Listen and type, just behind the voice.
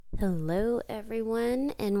Hello,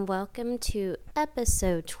 everyone, and welcome to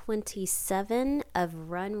episode 27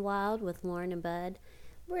 of Run Wild with Lauren and Bud.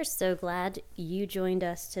 We're so glad you joined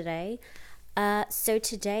us today. So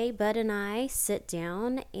today, Bud and I sit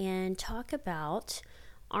down and talk about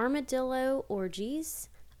armadillo orgies,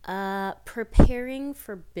 preparing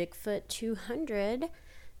for Bigfoot 200,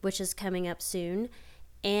 which is coming up soon,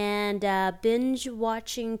 and binge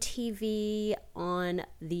watching TV on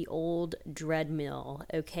the old Dreadmill,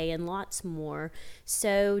 okay, and lots more.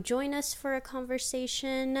 So join us for a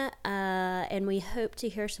conversation, and we hope to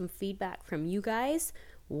hear some feedback from you guys.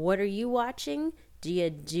 What are you watching? Do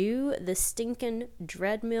you do the stinking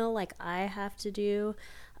Dreadmill like I have to do?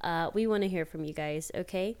 We want to hear from you guys,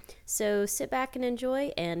 okay? So sit back and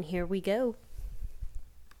enjoy, and here we go.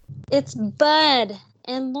 It's Bud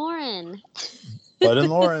and Lauren. Bud and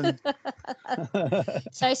Lauren.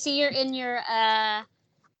 So I see you're in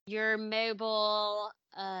your mobile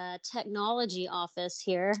technology office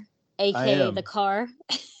here, aka the car.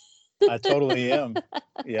 I totally am.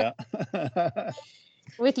 Yeah.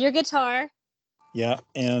 With your guitar. Yeah,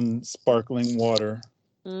 and sparkling water.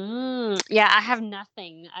 Yeah, I have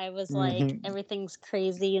nothing. I was like, everything's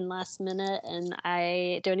crazy and last minute, and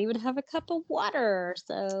I don't even have a cup of water.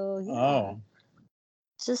 So yeah. Oh.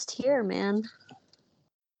 Just here, man.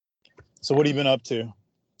 So what have you been up to?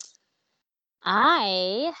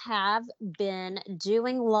 I have been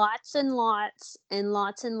doing lots and lots and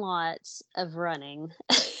lots and lots of running.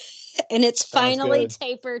 And it's finally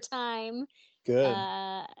taper time. Good.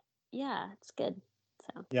 Yeah, it's good.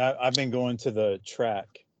 So. Yeah, I've been going to the track.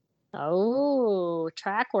 Oh,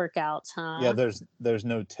 track workouts, huh? Yeah, there's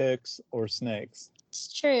no ticks or snakes.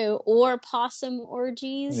 It's true. Or possum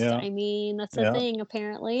orgies. Yeah. I mean, that's a thing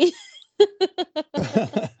apparently.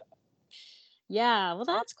 Yeah, well,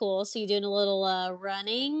 that's cool. So you're doing a little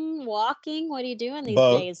running, walking? What are you doing these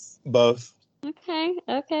days? Both.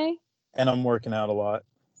 Okay. And I'm working out a lot.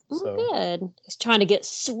 So. Good. He's trying to get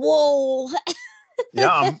swole.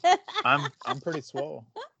 Yeah, I'm pretty swole.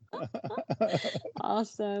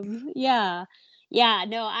 Awesome. Yeah.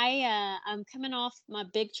 No, I'm coming off my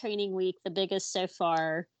big training week, the biggest so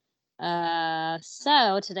far.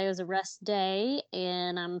 So today was a rest day,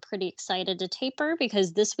 and I'm pretty excited to taper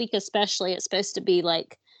because this week especially it's supposed to be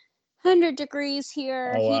like 100 degrees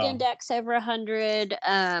here. Oh, wow. Heat index over 100.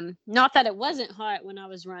 Not that it wasn't hot when I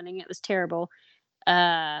was running, it was terrible.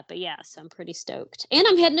 But yeah, so I'm pretty stoked, and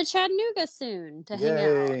I'm heading to Chattanooga soon to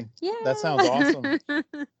hang out. Yeah, that sounds awesome.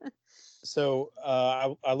 So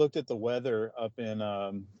I looked at the weather up in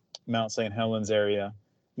Mount St. Helens area.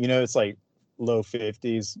 You know, it's like low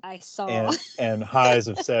 50s. I saw. And highs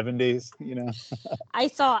of 70s, you know. I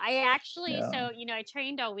saw. I actually, so, I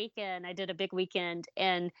trained all weekend. I did a big weekend,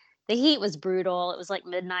 and the heat was brutal. It was like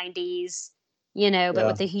mid 90s, but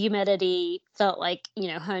with the humidity felt like,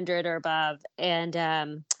 100 or above.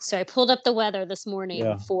 And so I pulled up the weather this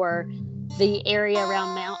morning for the area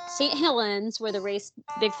around Mount St. Helens where the race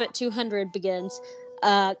Bigfoot 200 begins.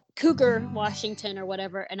 Cougar, Washington or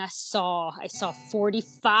whatever, and I saw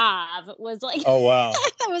 45. It was like, oh wow,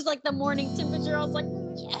 that was like the morning temperature. I was like,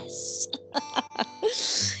 yes.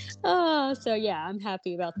 So yeah, I'm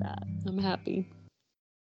happy about that. I'm happy.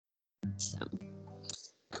 So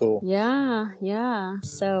cool. Yeah.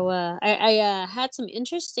 So I had some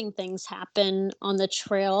interesting things happen on the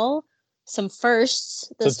trail. Some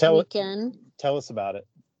firsts this weekend. Tell us about it.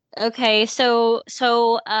 Okay, so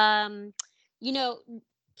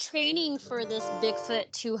training for this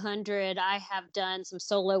Bigfoot 200, I have done some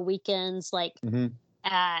solo weekends like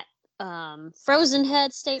at Frozen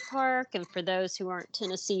Head State Park, and for those who aren't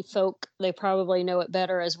Tennessee folk, they probably know it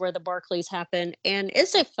better as where the Barkleys happen, and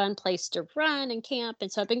it's a fun place to run and camp,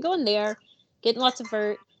 and so I've been going there, getting lots of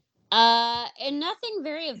vert. And nothing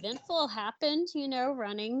very eventful happened,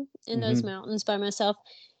 running in those mountains by myself.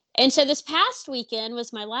 And so this past weekend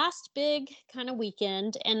was my last big kind of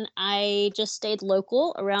weekend, and I just stayed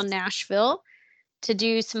local around Nashville to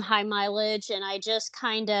do some high mileage, and I just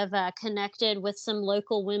kind of connected with some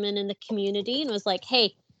local women in the community and was like,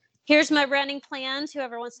 hey, here's my running plans,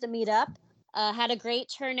 whoever wants to meet up. Had a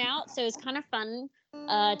great turnout, so it was kind of fun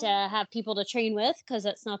to have people to train with because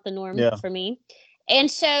that's not the norm for me.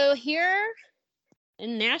 And so here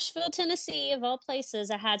in Nashville, Tennessee, of all places,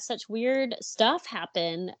 I had such weird stuff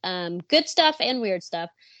happen, good stuff and weird stuff.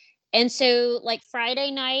 And so like Friday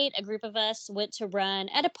night, a group of us went to run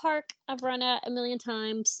at a park I've run at a million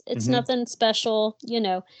times. It's nothing special,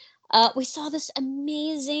 we saw this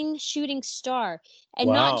amazing shooting star, and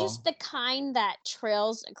not just the kind that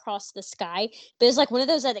trails across the sky, but it's like one of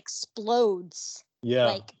those that explodes Yeah.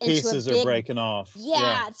 like into Pieces a big, are breaking off.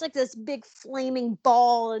 yeah, it's like this big flaming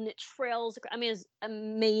ball and it trails. I mean, it's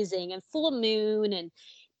amazing, and full moon, and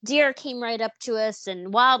deer came right up to us,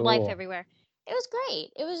 and wildlife Cool. everywhere. It was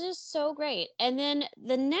great. It was just so great. And then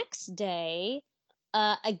the next day,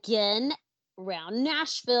 again, around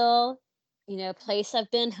Nashville, you know, a place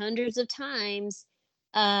I've been hundreds of times.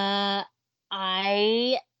 I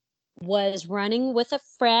was running with a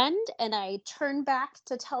friend, and I turned back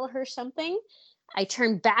to tell her something. I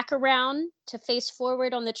turned back around to face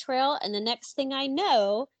forward on the trail, and the next thing I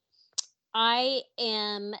know, I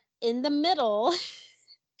am in the middle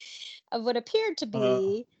of what appeared to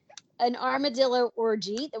be an armadillo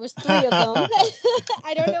orgy. There was 3 of them.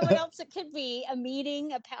 I don't know what else it could be. A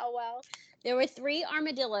meeting, a powwow. There were 3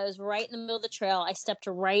 armadillos right in the middle of the trail. I stepped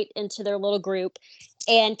right into their little group,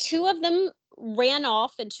 and 2 of them ran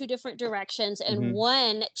off in 2 different directions, and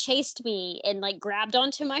one chased me and like grabbed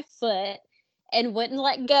onto my foot and wouldn't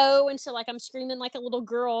let go. And so like I'm screaming like a little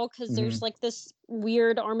girl because there's like this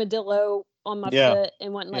weird armadillo on my foot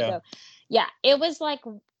and wouldn't let go. Yeah, it was like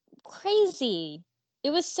crazy.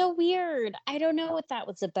 It was so weird. I don't know what that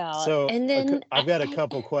was about. So And then I've got a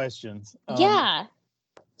couple questions. Yeah.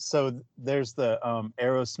 So there's the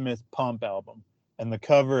Aerosmith Pump album, and the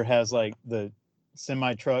cover has like the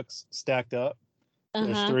semi trucks stacked up.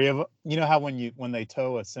 There's 3 of them. You know how when they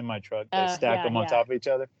tow a semi truck, they stack them on top of each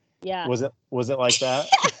other. Yeah. Was it like that?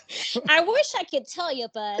 I wish I could tell you,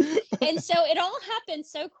 bud. And so it all happened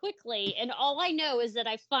so quickly. And all I know is that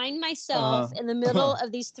I find myself in the middle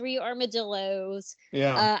of these 3 armadillos.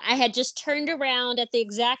 Yeah. I had just turned around at the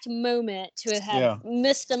exact moment to have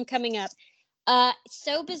missed them coming up.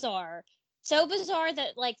 So bizarre. So bizarre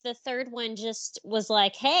that like the third one just was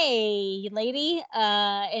like, hey, lady,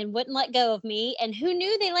 and wouldn't let go of me. And who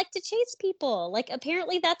knew they like to chase people? Like,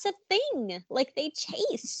 apparently that's a thing. Like, they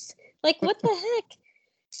chase. Like, what the heck?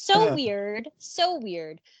 So weird. So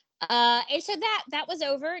weird. And so that was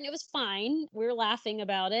over, and it was fine. We were laughing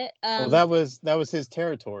about it. Well, that was his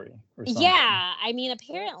territory or something. Yeah, I mean,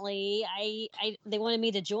 apparently they wanted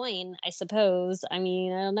me to join, I suppose. I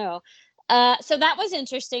mean, I don't know. So that was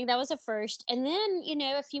interesting. That was a first. And then, you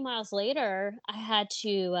know, a few miles later, I had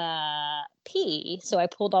to pee. So I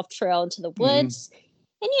pulled off trail into the woods.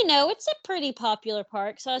 And, you know, it's a pretty popular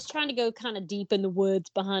park. So I was trying to go kind of deep in the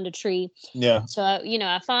woods behind a tree. Yeah. So, you know,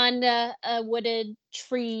 I find a wooded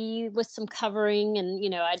tree with some covering, and,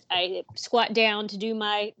 you know, I squat down to do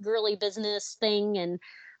my girly business thing. And,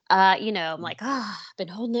 you know, I'm like, I've been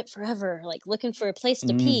holding it forever, like looking for a place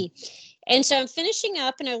to pee. And so I'm finishing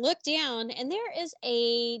up, and I look down, and there is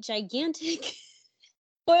a gigantic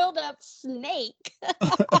coiled up snake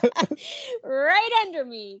right under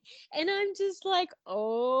me. And I'm just like,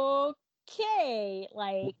 okay,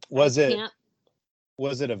 like, was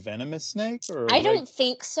it a venomous snake, or I don't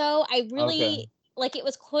think so. I really like, it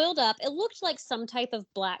was coiled up. It looked like some type of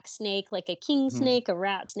black snake, like a king snake, a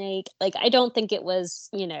rat snake. Like, I don't think it was,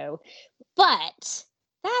 you know, but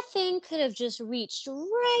that thing could have just reached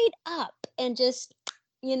right up and just,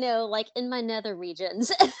 you know, like in my nether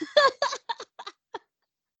regions.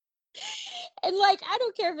 And like, I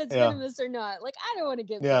don't care if it's venomous or not. Like, I don't want to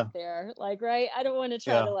get back there. Like, right? I don't want to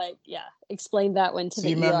try to like, explain that one to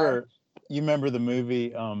the ER. You remember the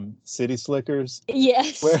movie City Slickers?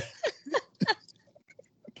 Yes.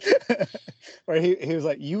 Where he was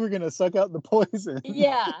like, you were gonna suck out the poison.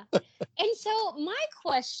 Yeah. And so my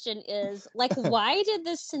question is, like, why did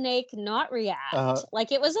the snake not react?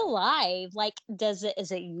 Like, it was alive. Like, is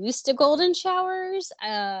it used to golden showers?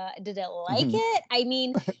 Did it like it? I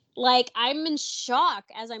mean, like, I'm in shock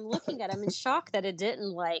as I'm looking at it. I'm in shock that it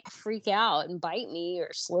didn't like freak out and bite me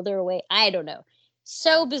or slither away. I don't know.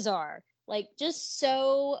 So bizarre. Like, just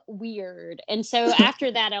so weird. And so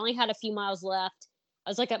after that, I only had a few miles left. I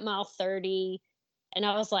was like at mile 30, and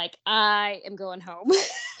I was like, I am going home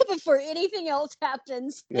before anything else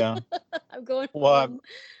happens. Yeah. I'm going home. Well,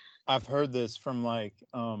 I've heard this from like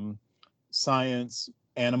science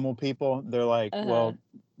animal people. They're like, well,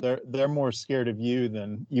 they're more scared of you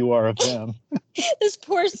than you are of them. This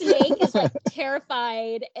poor snake is like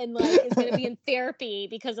terrified and like is going to be in therapy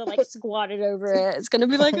because I like squatted over it. It's going to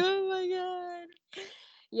be like, oh my God.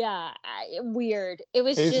 Yeah. Weird. It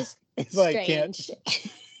was just strange.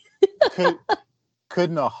 Like,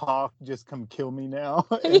 couldn't a hawk just come kill me now?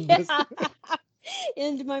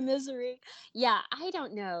 End my misery. Yeah, I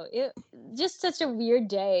don't know. It just such a weird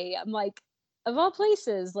day. I'm like, of all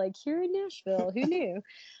places, like here in Nashville, who knew?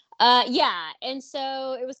 Yeah, and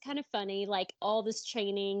so it was kind of funny, like all this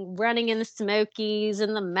training, running in the Smokies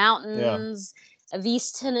and the mountains of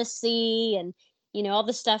East Tennessee, and all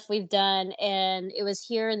the stuff we've done. And it was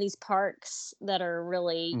here in these parks that are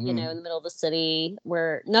really, in the middle of the city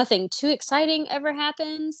where nothing too exciting ever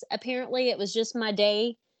happens. Apparently, it was just my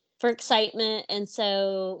day for excitement. And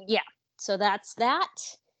so, yeah, so that's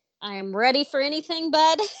that. I am ready for anything,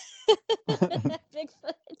 bud.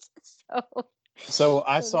 Bigfoot. So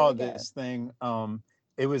I saw this thing.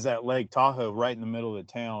 It was at Lake Tahoe, right in the middle of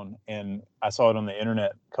the town, and I saw it on the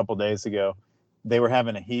internet a couple days ago. They were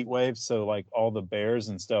having a heat wave, so like all the bears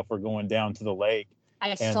and stuff were going down to the lake.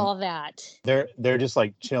 I saw that. They're just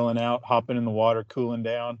like chilling out, hopping in the water, cooling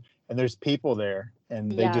down, and there's people there,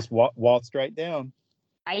 and they just waltzed right down.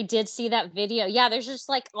 I did see that video. Yeah, there's just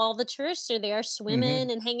like all the tourists are there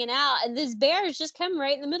swimming and hanging out, and these bears just come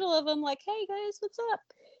right in the middle of them, like, "Hey guys, what's up?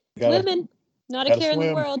 Swimming, not a care in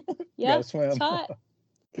the world." Yeah, it's hot.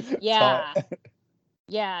 Yeah.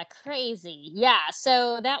 Yeah, crazy. Yeah,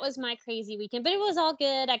 so that was my crazy weekend, but it was all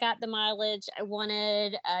good. I got the mileage I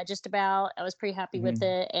wanted, just about. I was pretty happy with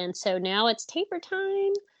it, and so now it's taper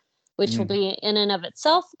time, which will be in and of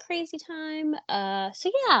itself a crazy time.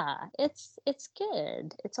 So yeah, it's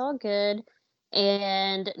good. It's all good,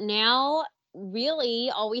 and now really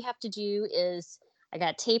all we have to do is I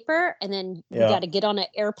got taper, and then we got to get on an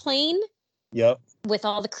airplane. Yep. With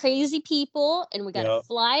all the crazy people, and we got to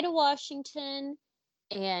fly to Washington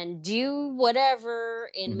and do whatever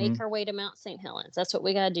and make our way to Mount St. Helens. That's what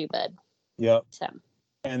we got to do, bud. Yep. So.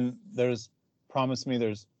 And promise me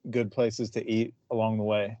there's good places to eat along the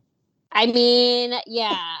way. I mean,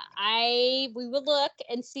 yeah, we will look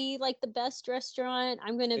and see like the best restaurant.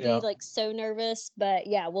 I'm going to be like so nervous, but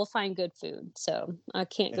yeah, we'll find good food. So I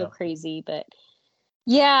can't go crazy, but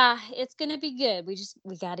yeah, it's going to be good.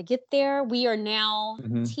 We got to get there. We are now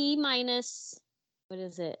T minus, what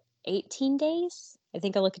is it? 18 days? I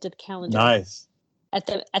think I'll look into the calendar. Nice. At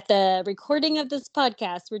the recording of this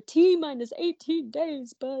podcast, we're T minus 18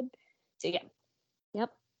 days, bud. So yeah.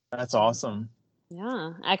 Yep. That's awesome.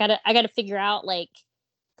 Yeah. I gotta figure out like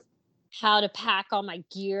how to pack all my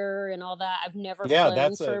gear and all that. I've never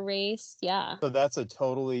flown for a race. Yeah. So that's a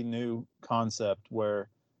totally new concept where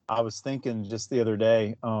I was thinking just the other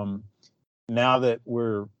day, now that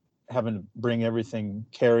we're having to bring everything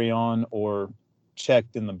carry on or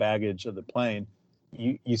checked in the baggage of the plane,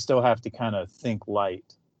 you still have to kind of think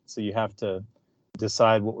light. So you have to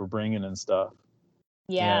decide what we're bringing and stuff.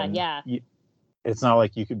 Yeah, and it's not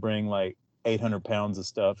like you could bring like 800 pounds of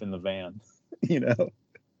stuff in the van,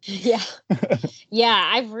 Yeah. Yeah,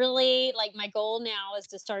 I've really, like, my goal now is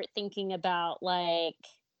to start thinking about like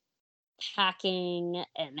packing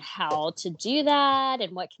and how to do that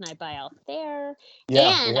and what can I buy out there.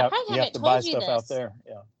 Yeah, and you have to buy stuff out there.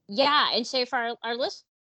 Yeah, and so for our listeners,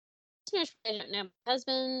 I don't know, my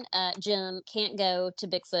husband Jim can't go to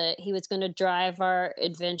Bigfoot. He was going to drive our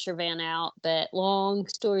adventure van out, but long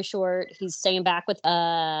story short, he's staying back with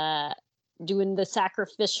doing the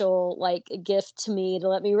sacrificial like gift to me to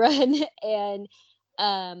let me run. And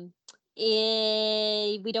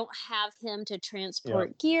we don't have him to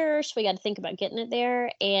transport gear, so we got to think about getting it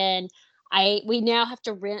there. And we now have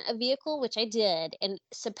to rent a vehicle, which I did. And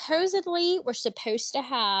supposedly we're supposed to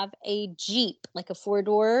have a Jeep, like a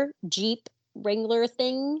 4-door Jeep Wrangler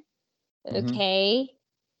thing. Okay.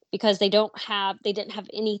 Because they didn't have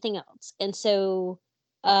anything else. And so,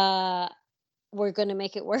 we're going to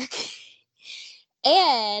make it work.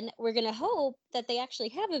 And we're going to hope that they actually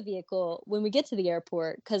have a vehicle when we get to the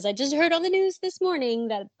airport. Because I just heard on the news this morning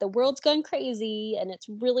that the world's gone crazy and it's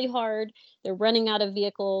really hard. They're running out of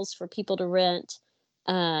vehicles for people to rent.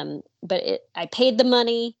 But I paid the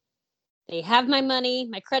money. They have my money,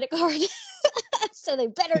 my credit card. So they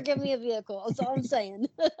better give me a vehicle. That's all I'm saying.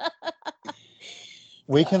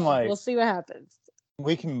 We'll see what happens.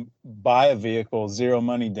 We can buy a vehicle, 0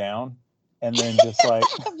 money down. And then just like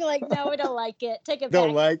I'll be like, no, we don't like it. Take it back.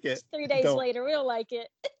 Don't like it. 3 days later, we don't like it.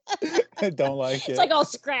 Don't like it. It's like all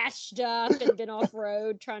scratched up and been off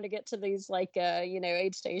road trying to get to these like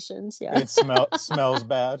aid stations. Yeah. It smells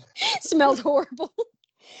bad. Smells horrible.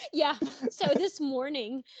 Yeah. So this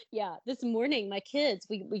morning, my kids,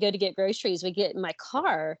 we go to get groceries. We get in my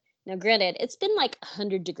car. Now, granted, it's been like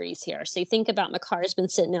 100 degrees here. So you think about my car's been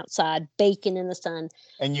sitting outside, baking in the sun.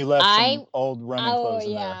 And you left some old running clothes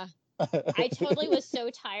in there. I totally was so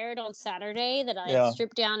tired on Saturday that I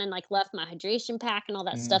stripped down and like left my hydration pack and all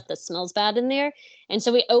that stuff that smells bad in there. And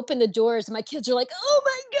so we opened the doors and my kids are like, oh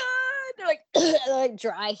my God. They're like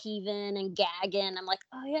dry heaving and gagging. I'm like,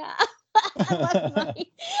 oh yeah.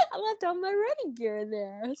 I left all my running gear in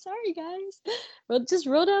there. Sorry guys. We'll just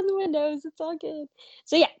roll down the windows. It's all good.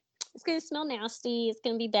 So yeah, it's going to smell nasty. It's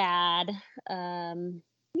going to be bad.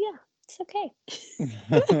 Yeah, it's okay.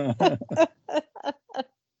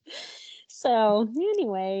 So,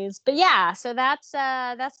 anyways, but yeah, so that's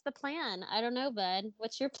the plan. I don't know, bud.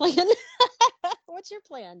 What's your plan? What's your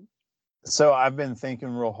plan? So I've been thinking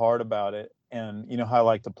real hard about it, and you know how I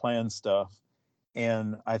like to plan stuff,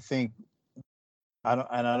 and I think I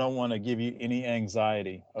don't want to give you any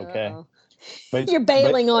anxiety, okay? Uh-oh. But you're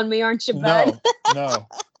bailing on me, aren't you, bud?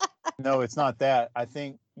 No, it's not that. I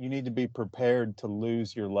think you need to be prepared to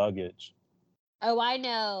lose your luggage. Oh, I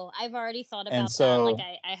know. I've already thought about And so, that. Like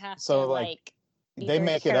I have so to like be they very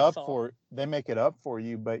make careful. they make it up for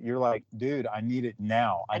you, but you're like, dude, I need it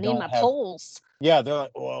now. I need don't my have poles. Yeah, they're like,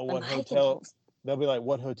 well, My what hiking hotel? poles. They'll be like,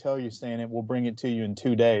 what hotel you're staying at? We'll bring it to you in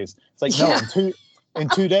 2 days. It's like, no, in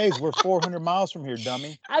 2 days, we're 400 miles from here,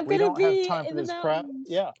 dummy. I'm We gonna don't have be time for in the this crap. mountains.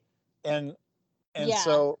 Yeah. And Yeah.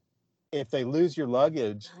 so if they lose your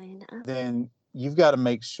luggage, I know. then you've got to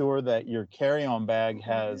make sure that your carry-on bag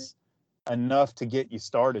has enough to get you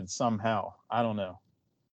started somehow. I don't know.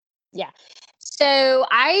 Yeah. So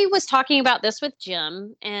I was talking about this with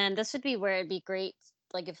Jim, and this would be where it'd be great,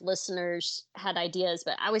 like if listeners had ideas.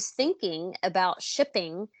 But I was thinking about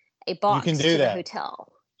shipping a box to the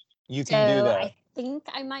hotel. You can do that. I think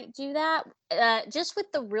I might do that, just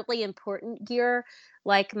with the really important gear,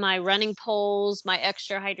 like my running poles, my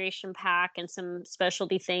extra hydration pack, and some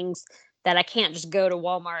specialty things that I can't just go to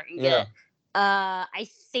Walmart and get. I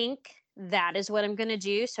think that is what I'm going to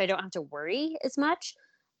do, so I don't have to worry as much.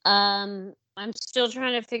 I'm still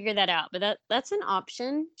trying to figure that out, but that's an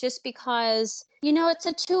option just because, it's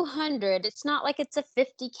a 200. It's not like it's a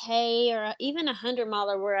 50K or even a 100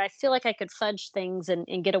 miler where I feel like I could fudge things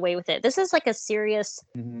and get away with it. This is like a serious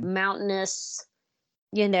mountainous,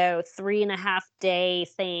 3.5 day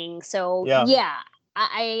thing. So yeah,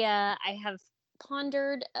 I have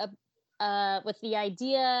pondered with the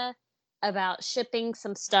idea about shipping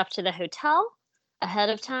some stuff to the hotel ahead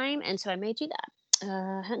of time, and so I may do that.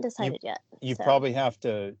 I haven't decided yet. You probably have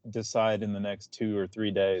to decide in the next 2 or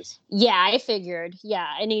 3 days. Yeah, I figured. Yeah,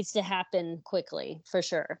 it needs to happen quickly for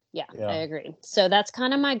sure. Yeah, I agree. So that's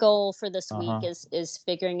kind of my goal for this week is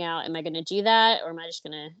figuring out, am I going to do that, or am I just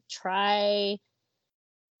going to try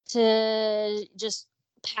to just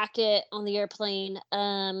pack it on the airplane?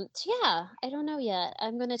 So yeah, I don't know yet.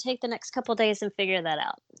 I'm going to take the next couple days and figure that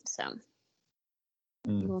out. So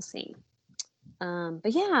we'll see.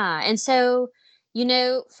 But yeah, and so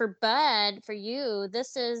for Bud, for you,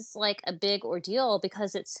 this is like a big ordeal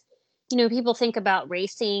because it's, people think about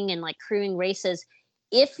racing and like crewing races.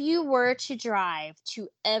 If you were to drive to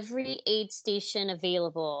every aid station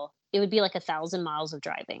available, it would be like 1,000 miles of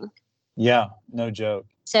driving. Yeah, no joke.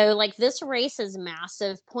 So like this race is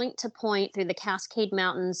massive, point to point through the Cascade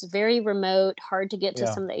Mountains, very remote, hard to get to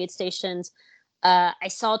some of the aid stations. I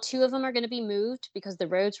saw 2 of them are going to be moved because the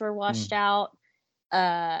roads were washed out.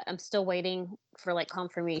 I'm still waiting for like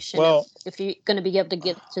confirmation if you're going to be able to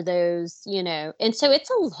get to those, and so it's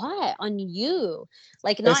a lot on you,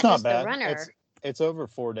 like not just the runner. It's over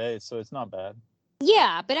 4 days, so it's not bad.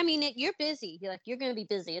 Yeah, but I mean, you're busy. You're going to be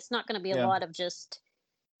busy. It's not going to be a lot of just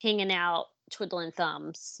hanging out, twiddling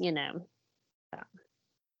thumbs, So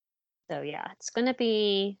yeah, it's going to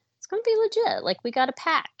be legit. Like we got to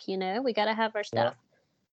pack, we got to have our stuff.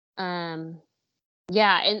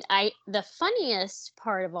 Yeah, and the funniest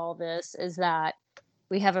part of all this is that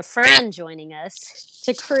we have a friend joining us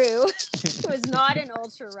to crew who is not an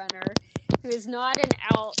ultra runner, who is not an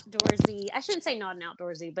outdoorsy, I shouldn't say not an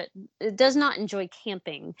outdoorsy, but does not enjoy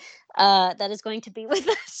camping, that is going to be with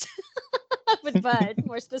us, with Bud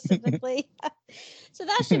more specifically. So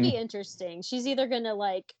that should be interesting. She's either going to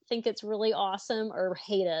like think it's really awesome or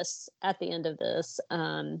hate us at the end of this.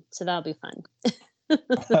 So that'll be fun.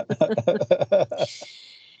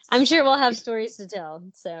 I'm sure we'll have stories to tell.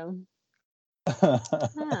 So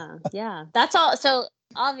yeah, that's all. So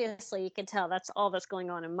obviously you can tell that's all that's going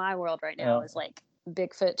on in my world right now is like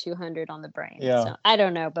Bigfoot 200 on the brain. So I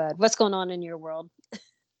don't know, Bud, what's going on in your world?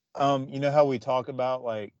 You know how we talk about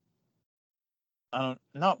like,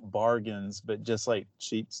 not bargains, but just like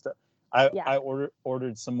cheap stuff. I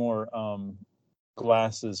ordered some more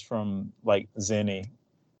glasses from like Zenni.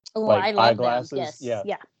 Oh, like I love eyeglasses. Them. Yes.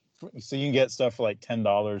 Yeah. So you can get stuff for like $10,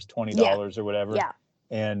 $20 or whatever. Yeah.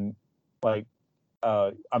 And like,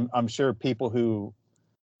 I'm sure people who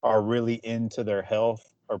are really into their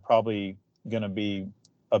health are probably going to be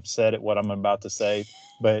upset at what I'm about to say,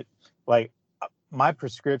 but like my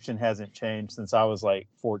prescription hasn't changed since I was like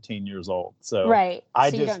 14 years old. So you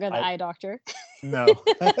don't go to the eye doctor. No.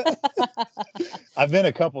 I've been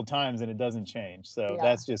a couple times and it doesn't change. So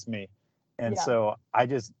that's just me. And so I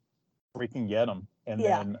just freaking get them. And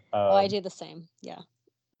then I do the same. Yeah.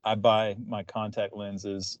 I buy my contact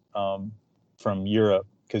lenses from Europe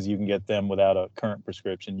because you can get them without a current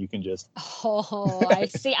prescription. You can just. Oh, I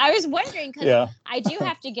see. I was wondering because Yeah. I do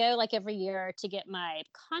have to go like every year to get my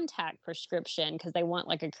contact prescription because they want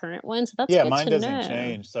like a current one. So that's Yeah, good mine to doesn't know.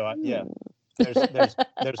 change. So yeah, Hmm.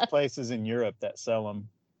 there's places in Europe that sell them.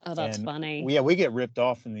 Oh, that's And funny. we get ripped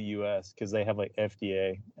off in the U.S. because they have like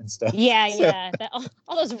FDA and stuff. Yeah, So, yeah.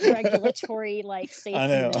 All those regulatory like I safety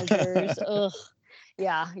know. measures. Ugh.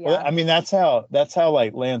 Yeah, Well, yeah. I mean, that's how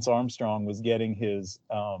like Lance Armstrong was getting his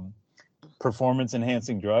performance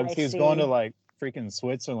enhancing drugs. I He was going to see. like freaking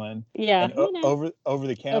Switzerland, Yeah, and over the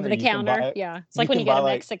over counter the you can counter. buy. Yeah, it's You like when you can go buy to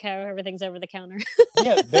like Mexico, everything's over the counter.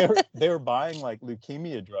 yeah, they were buying like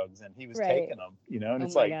leukemia drugs, and he was Right. taking them. And Oh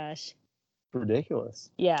it's my like gosh. ridiculous.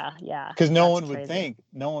 Yeah, yeah. Because no That's one would crazy.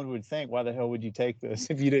 think, why the hell would you take this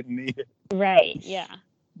if you didn't need it? Right. Yeah.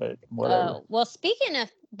 But whatever. Well, speaking of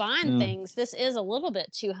buying things, this is a little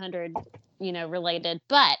bit 200, related.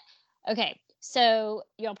 But okay, so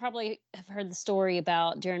y'all probably have heard the story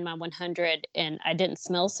about during my 100, and I didn't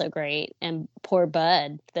smell so great, and poor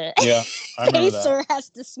Bud, the Yeah, I remember that. pacer, has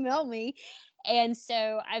to smell me. And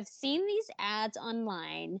so I've seen these ads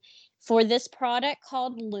online for this product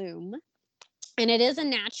called Loom, and it is a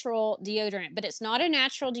natural deodorant, but it's not a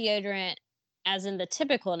natural deodorant as in the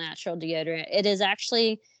typical natural deodorant. It is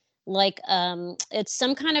actually like it's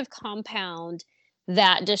some kind of compound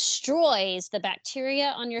that destroys the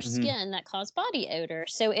bacteria on your skin that cause body odor.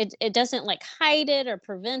 So it doesn't like hide it or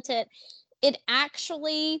prevent it. It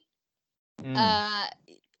actually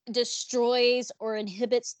destroys or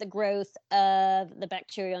inhibits the growth of the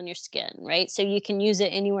bacteria on your skin, right? So you can use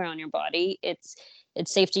it anywhere on your body. It's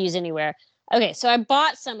safe to use anywhere. Okay, so I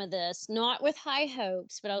bought some of this, not with high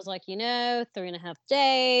hopes, but I was like, 3.5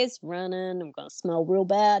 days running, I'm gonna smell real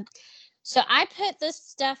bad. So I put this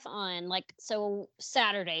stuff on, like, so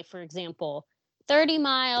Saturday, for example, 30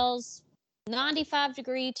 miles,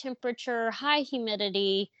 95-degree temperature, high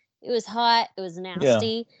humidity. It was hot, it was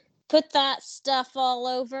nasty. Yeah. Put that stuff all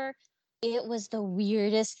over. It was the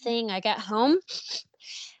weirdest thing. I got home,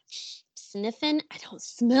 sniffing, I don't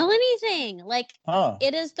smell anything. Like,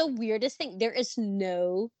 It is the weirdest thing. There is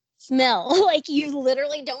no smell. Like, you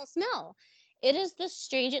literally don't smell. It is the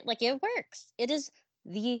strangest, like, it works. It is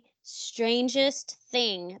the strangest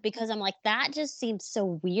thing because I'm like, that just seems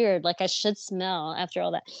so weird. Like, I should smell after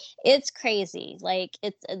all that. It's crazy. Like,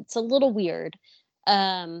 it's a little weird.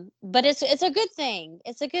 But it's a good thing.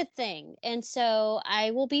 It's a good thing. And so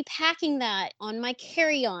I will be packing that on my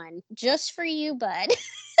carry-on just for you, Bud.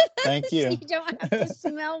 Thank you. So you don't have to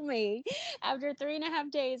smell me after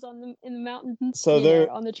 3.5 days in the mountains. So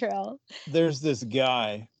on the trail. There's this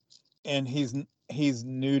guy, and he's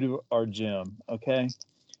new to our gym, okay?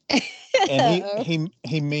 And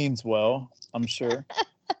he means well, I'm sure.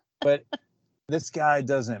 But this guy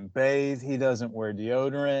doesn't bathe, he doesn't wear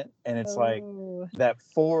deodorant, and it's like that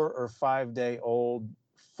 4 or 5 day old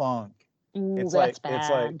funk. It's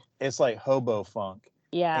like hobo funk.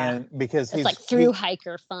 Yeah. And because it's like through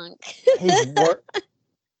hiker funk.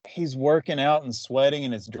 he's working out and sweating,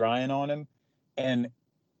 and it's drying on him, and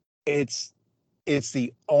it's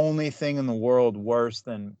the only thing in the world worse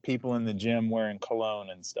than people in the gym wearing cologne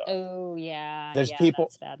and stuff. Oh yeah. There's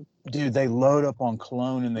people, that's bad. Dude, they load up on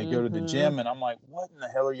cologne and they go to the gym, and I'm like, what in the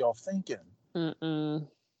hell are y'all thinking?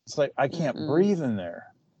 It's like, I can't breathe in there.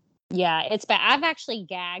 Yeah, it's bad. I've actually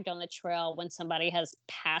gagged on the trail when somebody has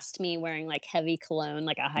passed me wearing like heavy cologne,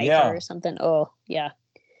 like a hiker or something. Oh, yeah.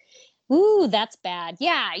 Ooh, that's bad.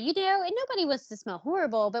 Yeah, and nobody wants to smell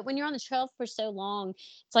horrible, but when you're on the trail for so long,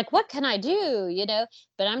 it's like, what can I do?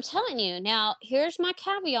 But I'm telling you, now, here's my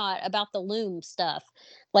caveat about the Loom stuff.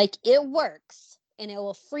 Like, it works, and it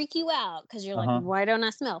will freak you out because you're like, why don't I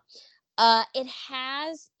smell? It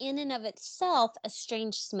has in and of itself a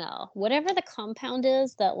strange smell. Whatever the compound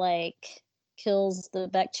is that like kills the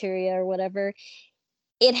bacteria or whatever,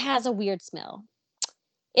 it has a weird smell.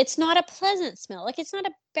 It's not a pleasant smell. Like, it's not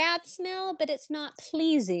a bad smell, but it's not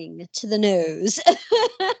pleasing to the nose.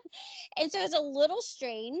 And so it's a little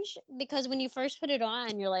strange because when you first put it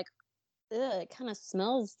on, you're like, ugh, it kind of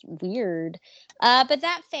smells weird. But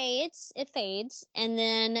that fades. It fades, and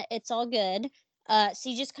then it's all good. So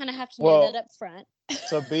you just kind of have to know that up front.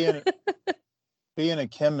 So being a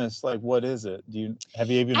chemist, like, what is it? Have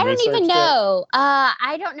you even I don't even know. It?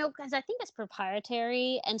 I don't know because I think it's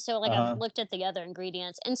proprietary, and so like I've looked at the other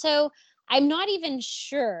ingredients, and so I'm not even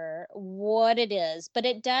sure what it is, but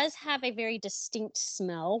it does have a very distinct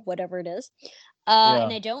smell, whatever it is.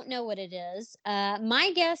 And I don't know what it is.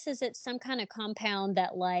 My guess is it's some kind of compound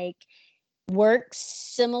that like works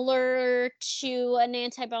similar to an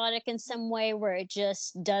antibiotic in some way, where it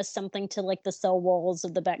just does something to like the cell walls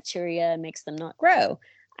of the bacteria and makes them not grow.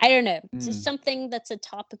 I don't know. It's just something that's a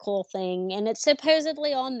topical thing, and it's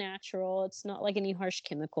supposedly all natural. It's not like any harsh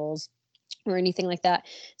chemicals or anything like that.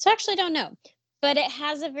 So I actually don't know. But it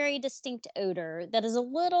has a very distinct odor that is a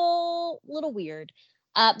little weird.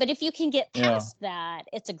 But if you can get past that,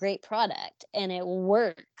 it's a great product, and it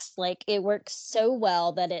works. Like, it works so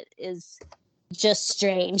well that it is just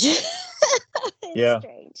strange. It's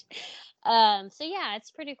strange. So yeah, it's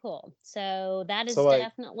pretty cool. So that is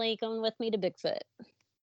definitely going with me to Bigfoot.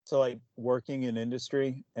 So like working in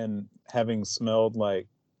industry and having smelled like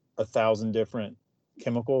 1,000 different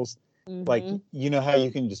chemicals, like, you know how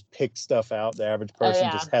you can just pick stuff out, the average person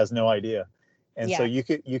just has no idea. And so you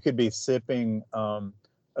could be sipping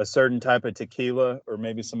a certain type of tequila or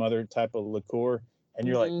maybe some other type of liqueur, and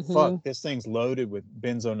you're like, fuck, this thing's loaded with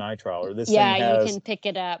benzonitrile, or this thing has, you can pick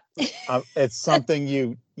it up. it's something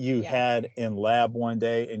you had in lab one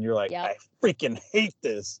day, and you're like, I freaking hate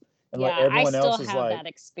this. And like everyone else is like, that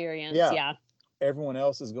experience. Everyone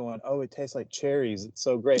else is going, oh, it tastes like cherries. It's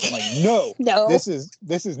so great. I'm like, no, this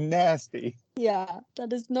is nasty. Yeah,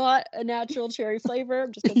 that is not a natural cherry flavor.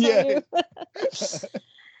 I'm just gonna tell you.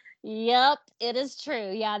 Yep, it is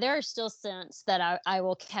true. Yeah, there are still scents that I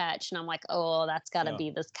will catch, and I'm like, oh, that's got to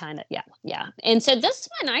be this kind of yeah. And so this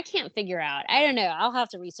one I can't figure out. I don't know. I'll have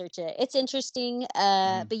to research it. It's interesting.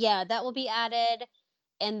 But yeah, that will be added.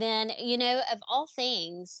 And then, you know, of all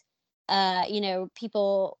things, you know,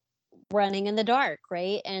 people running in the dark,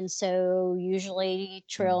 right? And so usually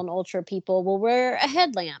trail and ultra people will wear a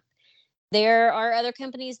headlamp. There are other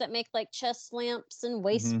companies that make like chest lamps and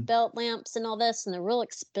waist belt lamps and all this, and they're real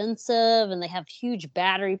expensive, and they have huge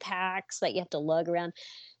battery packs that you have to lug around.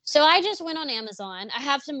 So I just went on Amazon. I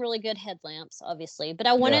have some really good headlamps, obviously, but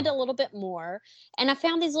I wanted a little bit more, and I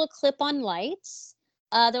found these little clip-on lights.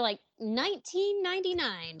 They're like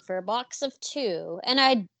 $19.99 for a box of 2, and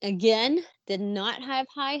I again did not have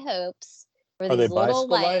high hopes for these little bicycle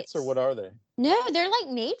lights, or what are they? No, they're like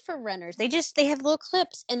made for runners. They have little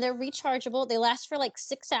clips, and they're rechargeable. They last for like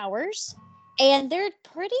 6 hours, and they're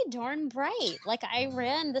pretty darn bright. Like, I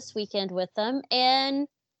ran this weekend with them, and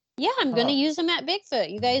yeah, I'm going to use them at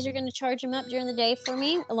Bigfoot. You guys are going to charge them up during the day for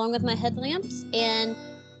me, along with my headlamps. And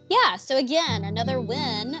yeah, so again, another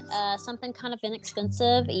win, something kind of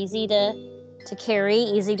inexpensive, easy to carry,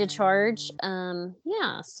 easy to charge.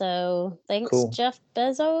 Yeah, so thanks, Jeff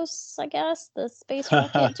Bezos, I guess, the space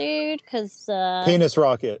rocket dude, because penis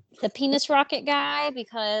rocket, the penis rocket guy,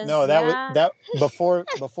 because no, that before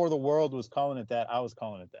the world was calling it that, I was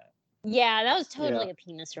calling it that. Yeah, that was totally a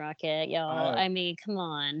penis rocket, y'all. I mean, come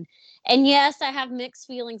on. And yes, I have mixed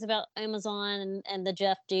feelings about Amazon and the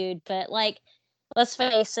Jeff dude, but like, let's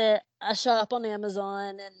face it, I shop on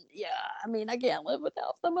Amazon, and yeah, I mean, I can't live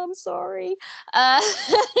without them. I'm sorry.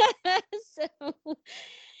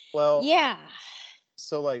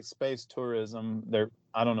 So like space tourism,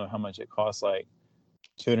 I don't know how much it costs, like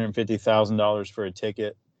 $250,000 for a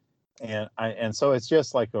ticket. And so it's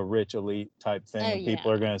just like a rich elite type thing. And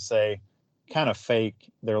people are going to say, kind of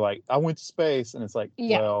fake. They're like, I went to space. And it's like,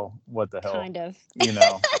 well, what the hell? Kind of. You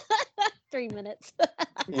know. 3 minutes.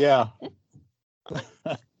 Yeah.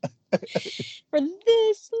 For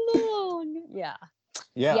this long. Yeah.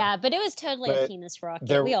 Yeah, but it was totally a penis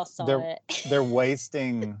rocket. We all saw it. They're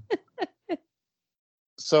wasting.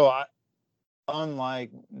 So unlike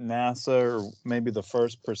NASA or maybe the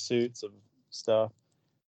first pursuits of stuff,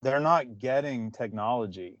 they're not getting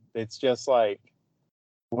technology. It's just like,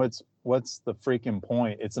 what's the freaking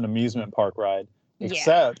point? It's an amusement park ride.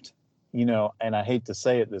 Except, you know, and I hate to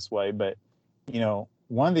say it this way, but, you know,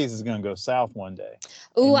 one of these is going to go south one day.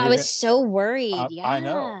 Ooh, I was so worried. I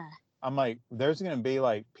know. I'm like, there's going to be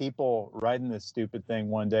like people riding this stupid thing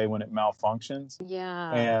one day when it malfunctions.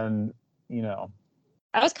 Yeah. And, you know,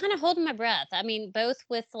 I was kind of holding my breath. I mean, both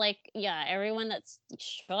with like, everyone that's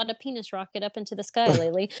shot a penis rocket up into the sky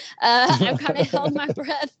lately. I've kind of held my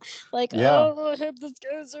breath like, oh, I hope this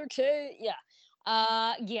goes okay.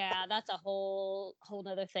 Yeah, that's a whole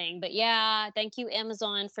nother thing. But yeah, thank you,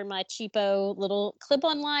 Amazon, for my cheapo little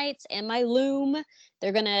clip-on lights and my loom.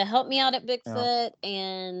 They're gonna help me out at Bigfoot,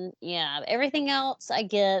 and everything else I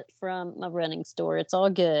get from my running store. It's all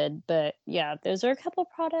good. But yeah, those are a couple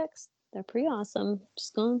products. They're pretty awesome.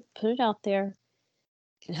 Just gonna put it out there.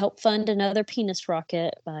 Can help fund another penis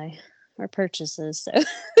rocket by our purchases. So.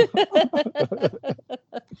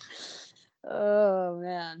 Oh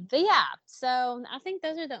man. But yeah, so I think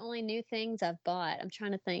those are the only new things I've bought. I'm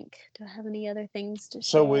trying to think. Do I have any other things to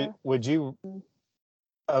share? So would you,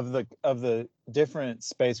 of the different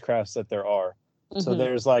spacecrafts that there are, so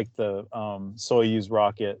there's like the Soyuz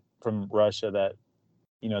rocket from Russia that,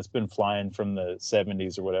 you know, it's been flying from the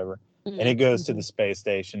 70s or whatever. and it goes to the space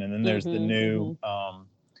station. And then there's the new,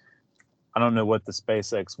 I don't know what the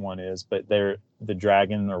SpaceX one is, but they're the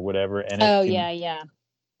Dragon or whatever. And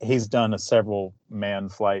he's done several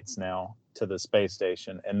manned flights now to the space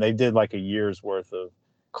station, and they did like a year's worth of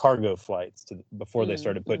cargo flights before they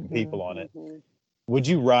started putting people on it. Would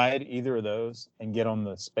you ride either of those and get on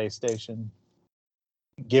the space station,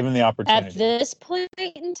 given the opportunity? At this point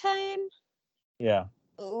in time? Yeah.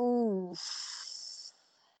 Ooh.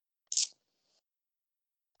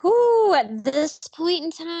 Ooh, at this point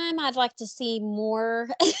in time, I'd like to see more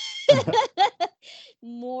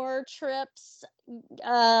more trips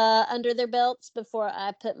under their belts before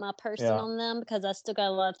I put my person on them, because I still got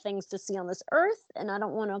a lot of things to see on this earth, and I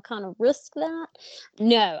don't want to kind of risk that.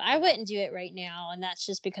 No, I wouldn't do it right now, and that's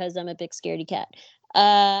just because I'm a big scaredy cat.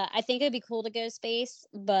 I think it'd be cool to go to space,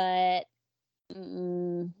 but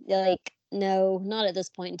like, no, not at this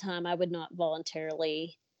point in time. I would not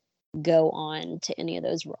voluntarily go on to any of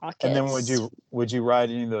those rockets. And then would you ride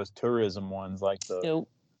any of those tourism ones, like the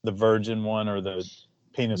Virgin one or the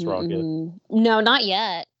penis rocket? No, not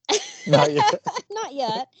yet. Not yet. Not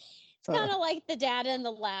yet. It's kind of like the data in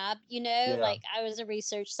the lab, like I was a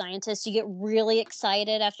research scientist. You get really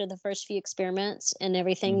excited after the first few experiments, and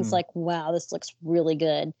everything's like, wow, this looks really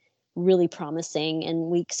good, really promising, and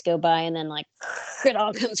weeks go by, and then like it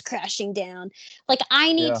all comes crashing down. Like,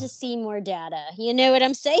 I need to see more data. You know what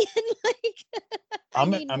I'm saying? Like, I'm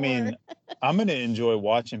going to enjoy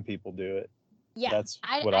watching people do it. Yeah, that's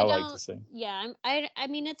what I like to see. Yeah, I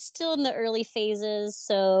mean, it's still in the early phases,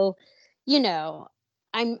 so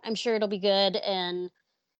I'm sure it'll be good, and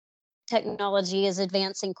technology is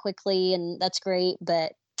advancing quickly, and that's great.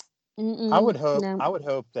 But I would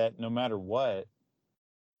hope that no matter what,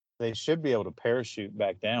 they should be able to parachute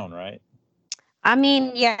back down, right? I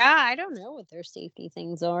mean, yeah, I don't know what their safety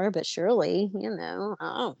things are, but surely, I don't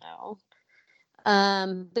know.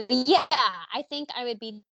 But yeah, I think I would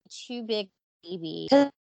be too big, baby. I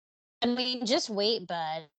mean, just wait,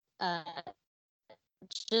 bud.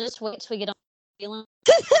 Just wait till we get on ambulance.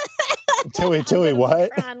 till we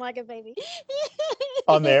what? Crying like a baby.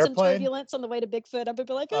 On the airplane? Some turbulence on the way to Bigfoot. I'm gonna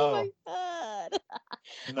be like, oh my god.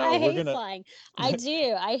 No, I hate flying. I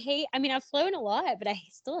do. I mean, I've flown a lot, but I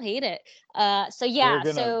still hate it. So yeah.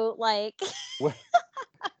 So like.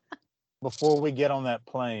 Before we get on that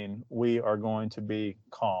plane, we are going to be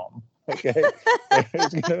calm. Okay.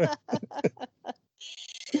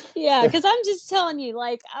 Yeah, because I'm just telling you,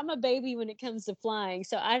 like, I'm a baby when it comes to flying,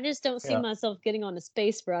 so I just don't see myself getting on a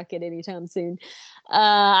space rocket anytime soon.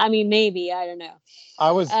 I mean, maybe, I don't know.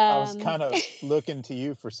 I was kind of looking to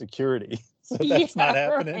you for security, so that's not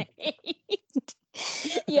happening. Right.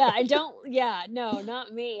 No,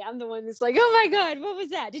 not me. I'm the one that's like, oh my god, what was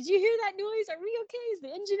that? Did you hear that noise? Are we okay? Is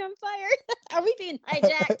the engine on fire? Are we being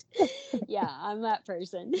hijacked? Yeah, I'm that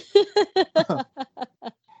person.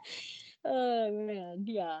 Oh man,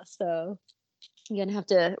 yeah. So we're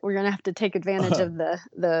gonna have to take advantage of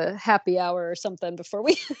the happy hour or something before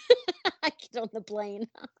we get on the plane.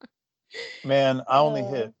 Man, I only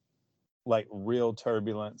hit like real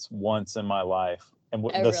turbulence once in my life, and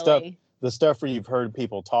the stuff where you've heard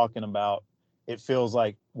people talking about, it feels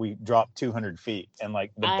like we dropped 200 feet and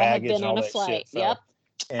like the baggage and all that shit fell. Yep,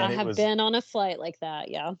 and I have been on a flight like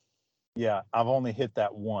that. Yeah. Yeah, I've only hit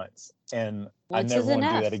that once, and I never want to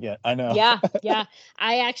do that again. I know. Yeah.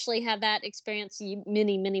 I actually had that experience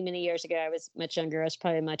many, many, many years ago. I was much younger. I was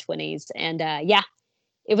probably in my 20s, and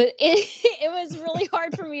it was really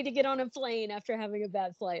hard for me to get on a plane after having a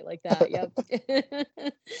bad flight like that. Yep.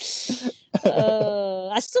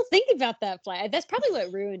 I still think about that flight. That's probably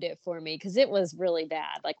what ruined it for me, because it was really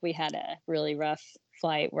bad. Like, we had a really rough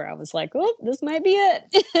flight where I was like, "Oh, this might be it."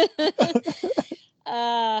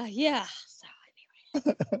 Yeah. So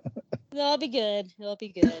anyway, it'll be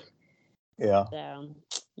good. Yeah. So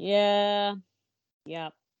yeah.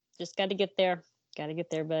 Just got to get there.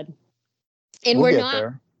 Bud. And we're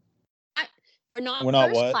not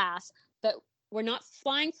first class, but we're not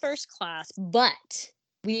flying first class. But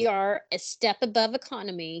we are a step above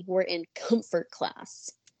economy. We're in comfort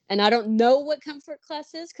class. And I don't know what comfort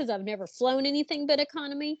class is, because I've never flown anything but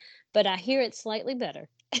economy, but I hear it's slightly better.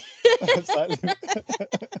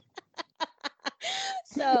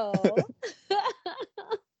 So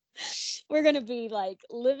we're gonna be like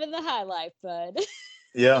living the high life, bud.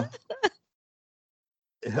 Yeah.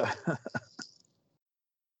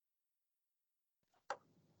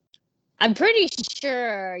 I'm pretty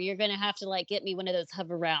sure you're gonna have to like get me one of those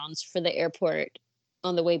hover rounds for the airport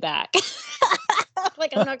on the way back.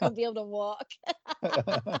 Like, I'm not gonna be able to walk.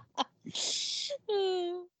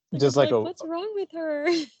 Just like what's wrong with her?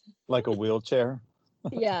 Like a wheelchair.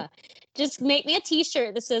 Yeah. Just make me a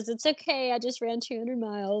t-shirt that says it's okay, I just ran 200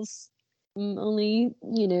 miles. I'm only,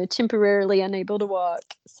 temporarily unable to walk.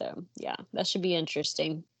 So yeah, that should be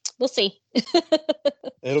interesting. We'll see.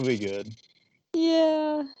 It'll be good.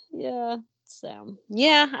 Yeah. So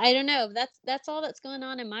yeah, I don't know. That's all that's going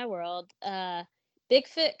on in my world.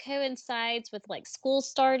 Bigfoot coincides with like school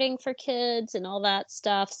starting for kids and all that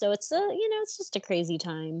stuff. So it's it's just a crazy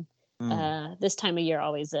time. This time of year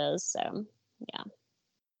always is. So yeah.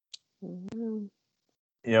 Mm-hmm.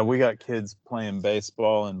 Yeah, we got kids playing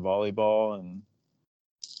baseball and volleyball, and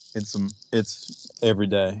it's every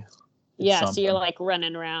day. Yeah, so you're like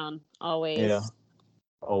running around always. Yeah,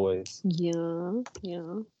 always.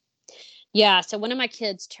 Yeah, so one of my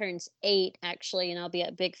kids turns 8 actually, and I'll be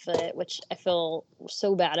at Bigfoot, which I feel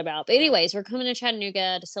so bad about. But anyways, we're coming to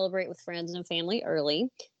Chattanooga to celebrate with friends and family early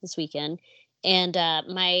this weekend. And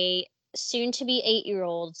my soon-to-be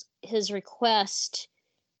 8-year-old, his request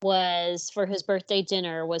was for his birthday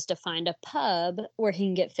dinner was to find a pub where he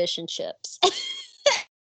can get fish and chips.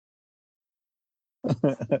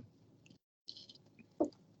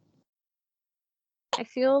 I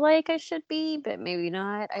feel like I should be, but maybe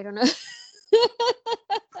not. I don't know.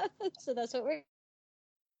 So that's what we're.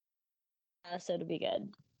 So it'll be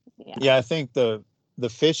good. Yeah, I think the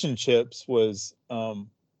fish and chips was.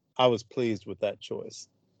 I was pleased with that choice.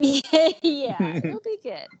 Yeah, it'll be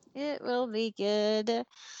good. It will be good.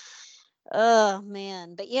 Oh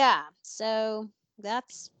man, but yeah. So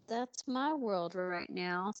that's my world right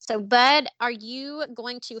now. So, Bud, are you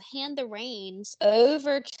going to hand the reins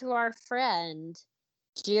over to our friend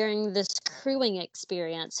during this crewing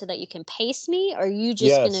experience so that you can pace me, or are you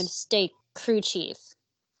just going to stay crew chief?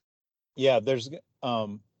 Yeah, there's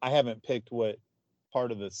I haven't picked what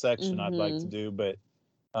part of the section I'd like to do, but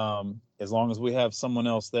as long as we have someone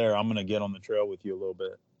else there, I'm going to get on the trail with you a little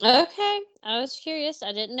bit. Okay, I was curious.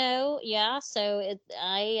 I didn't know. Yeah, so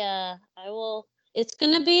I will. It's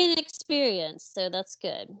going to be an experience, so that's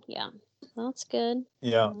good. Yeah, that's good.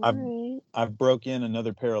 Yeah, I've broke in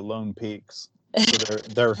another pair of Lone Peaks. So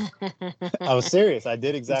they're I was serious. I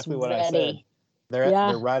did exactly what I said.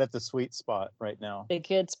 They're right at the sweet spot right now. The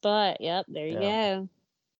good spot. Yep, there you go.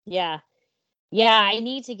 Yeah. Yeah, I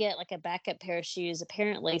need to get like a backup pair of shoes.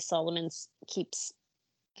 Apparently Solomon's keeps,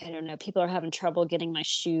 I don't know, people are having trouble getting my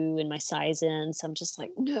shoe and my size in. So I'm just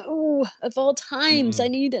like, no, of all times, I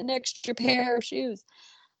need an extra pair of shoes.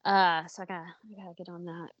 So I gotta get on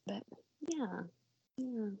that. But yeah, I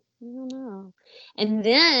don't know. And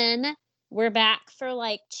then we're back for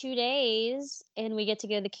like 2 days and we get to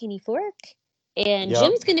go to the Caney Fork. And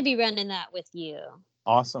Jim's gonna be running that with you.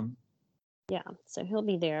 Awesome. Yeah, so he'll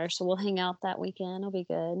be there. So we'll hang out that weekend. It'll be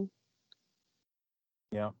good.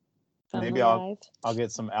 Yeah. Maybe I'll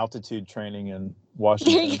get some altitude training in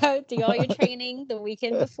Washington. There you go. Do all your training the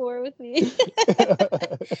weekend before with me.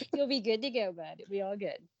 You'll be good to go, bud. It'll be all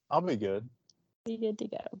good. I'll be good. Be good to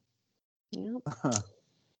go. Yep.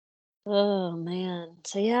 Oh man.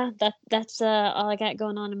 So yeah, that's all I got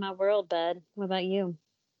going on in my world, bud. What about you?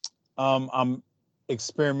 I'm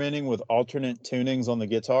experimenting with alternate tunings on the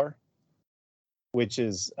guitar, which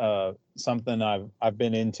is something I've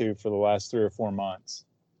been into for the last 3 or 4 months.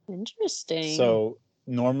 Interesting. So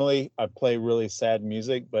normally I play really sad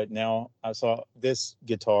music, but now I saw this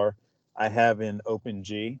guitar I have in open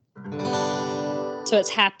G. So it's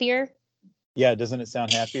happier? Yeah, doesn't it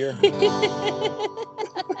sound happier?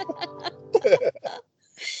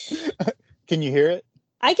 Can you hear it?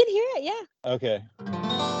 I can hear it, yeah. Okay.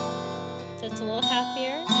 So it's a little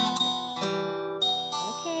happier.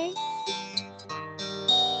 Okay.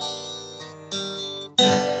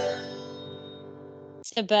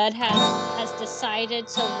 So Bud has decided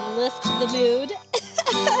to lift the mood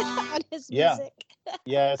on his music.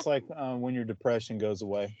 Yeah, it's like when your depression goes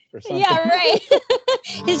away or something. Yeah, right.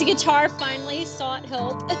 His guitar finally sought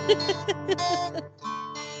help.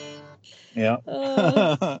 Yeah.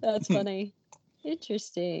 That's funny.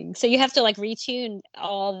 Interesting. So you have to like retune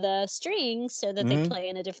all the strings so that they play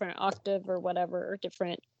in a different octave or whatever, or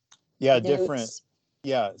different. Yeah, notes. Different.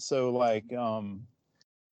 Yeah. So like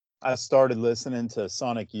I started listening to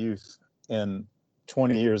Sonic Youth and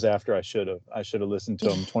 20 years after I should have listened to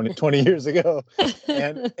them 20 years ago.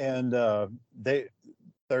 And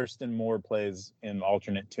Thurston Moore plays in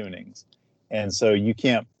alternate tunings. And so you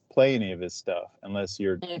can't play any of his stuff unless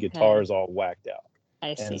your guitar is all whacked out.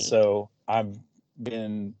 I see. And so I've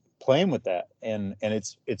been playing with that and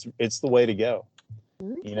it's the way to go.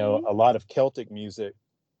 Okay. You know, a lot of Celtic music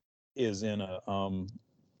is in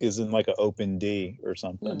like an open D or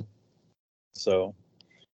something. So,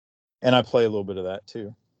 and I play a little bit of that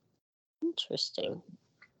too. Interesting.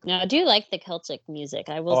 Now, I do like the Celtic music,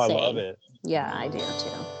 I will say. I love it. Yeah, I do too.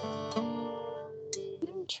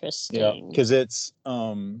 Interesting. Yeah, because it's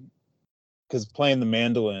because playing the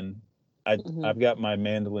mandolin, I've got my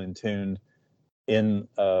mandolin tuned in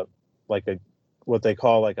like a what they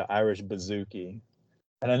call like an Irish bouzouki,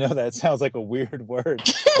 and I know that sounds like a weird word,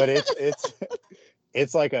 but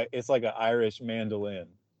it's like a Irish mandolin,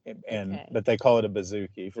 and but they call it a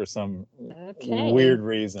bouzouki for some weird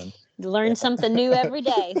reason. You learn something new every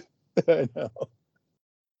day. I know.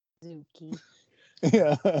 Bouzouki.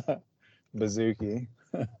 Yeah, bouzouki.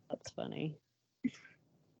 That's funny.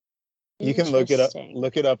 You can look it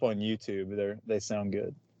up on YouTube. They sound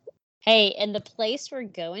good. Hey, and the place we're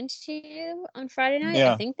going to on Friday night,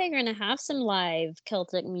 I think they're going to have some live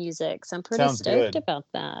Celtic music. So I'm pretty stoked about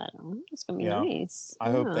that. Oh, it's going to be nice. I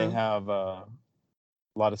hope they have a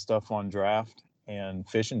lot of stuff on draft and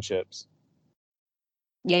fish and chips.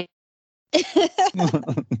 Yeah.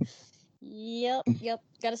 Yep.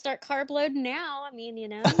 Got to start carb loading now. I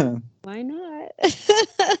mean, why not?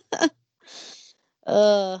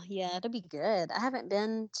 Yeah, it'll be good. I haven't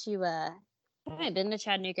been to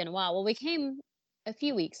Chattanooga in a while. Well, we came a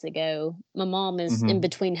few weeks ago. My mom is in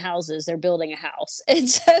between houses. They're building a house. And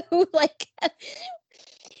so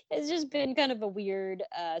it's just been kind of a weird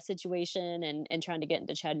situation and trying to get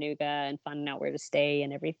into Chattanooga and finding out where to stay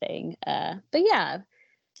and everything. But yeah,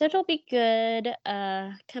 so it'll be good.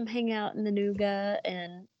 Come hang out in the Nooga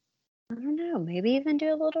and I don't know, maybe even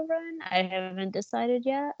do a little run. I haven't decided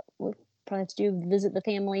yet. We'll probably have to visit the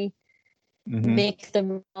family. Make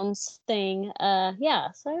the rounds thing.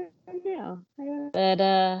 Yeah, so I don't know. But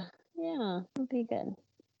yeah, it'll be good.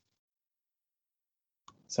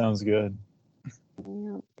 Sounds good.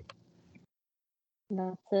 Yeah.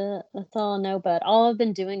 That's it. That's all I know. But all I've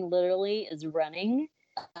been doing literally is running.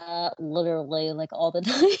 Literally like all the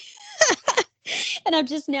time. And I'm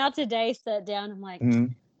just now today sat down. I'm like,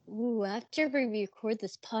 ooh, after we record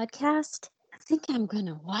this podcast, I think I'm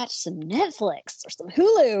gonna watch some Netflix or some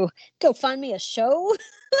Hulu. Go find me a show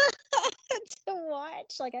to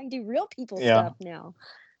watch. Like I can do real people stuff now.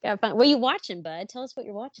 What are you watching, bud? Tell us what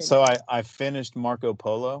you're watching. So I finished Marco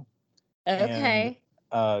Polo. Okay.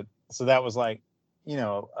 And, so that was like, 2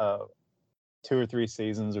 or 3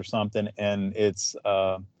 seasons or something, and it's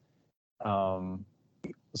so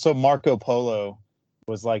Marco Polo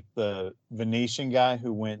was like the Venetian guy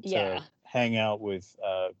who went to hang out with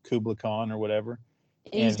Kublai Khan or whatever.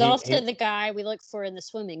 He's also the guy we look for in the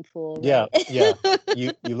swimming pool. Right? Yeah.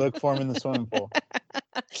 You look for him in the swimming pool.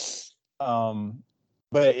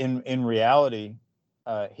 But in reality,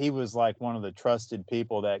 he was like one of the trusted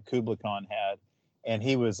people that Kublai Khan had, and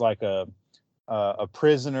he was like a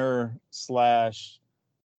prisoner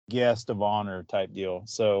 / guest of honor type deal.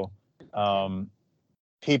 So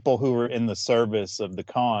people who were in the service of the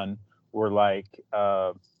Khan were like,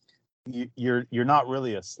 you're not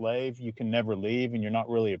really a slave. You can never leave, and you're not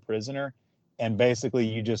really a prisoner. And basically,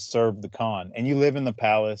 you just serve the Khan, and you live in the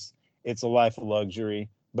palace. It's a life of luxury,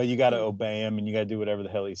 but you got to obey him, and you got to do whatever the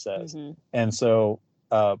hell he says. And so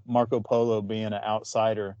Marco Polo, being an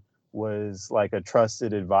outsider, was like a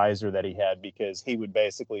trusted advisor that he had, because he would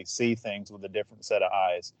basically see things with a different set of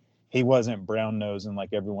eyes. He wasn't brown nosing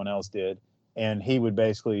like everyone else did. And he would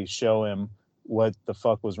basically show him what the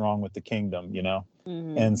fuck was wrong with the kingdom,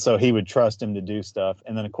 And so he would trust him to do stuff.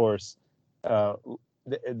 And then, of course,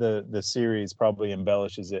 the series probably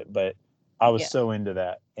embellishes it, but I was so into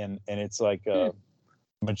that. And it's like a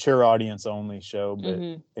mature audience only show, but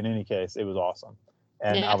in any case, it was awesome.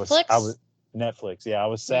 And Netflix? I was Netflix. Yeah, I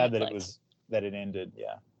was sad that it ended.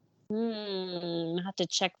 Yeah. I have to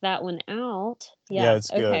check that one out. Yeah, it's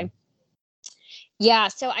good. Okay. Yeah,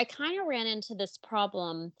 so I kind of ran into this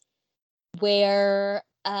problem where,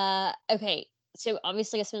 so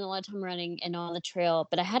obviously I spend a lot of time running and on the trail,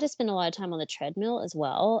 but I had to spend a lot of time on the treadmill as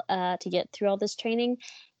well to get through all this training.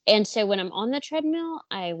 And so when I'm on the treadmill,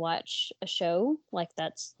 I watch a show. Like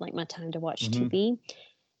that's like my time to watch TV.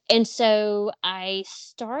 And so I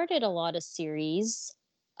started a lot of series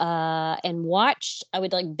and I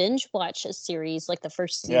would like binge watch a series like the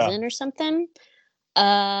first season or something.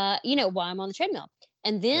 While I'm on the treadmill.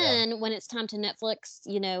 And then when it's time to Netflix,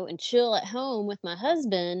 and chill at home with my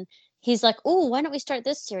husband, he's like, oh, why don't we start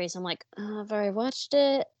this series? I'm like, oh, I've already watched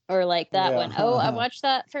it. Or like that one. Oh, I watched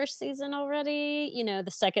that first season already.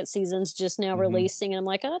 The second season's just now releasing. And I'm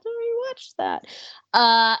like, I already watched that.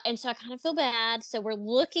 And so I kind of feel bad. So we're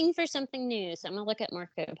looking for something new. So I'm going to look at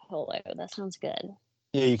Marco Polo. That sounds good.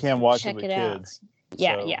 Yeah, you can watch it with kids.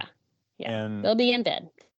 Yeah. And they'll be in bed.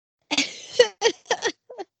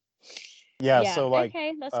 So like,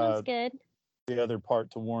 okay, that sounds good. The other part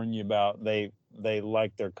to warn you about, they they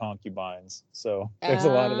like their concubines. So there's a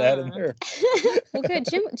lot of that in there. Well, good.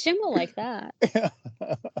 Jim will like that.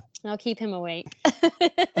 I'll keep him awake.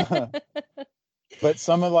 But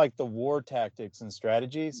some of like the war tactics and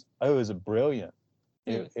strategies, it was brilliant.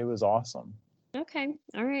 It was awesome. Okay.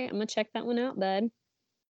 All right. I'm gonna check that one out, bud.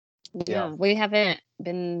 Yeah. We've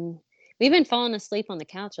been falling asleep on the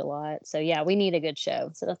couch a lot. So yeah, we need a good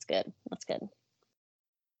show. So that's good.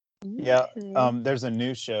 Yeah. There's a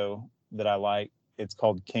new show that I like. It's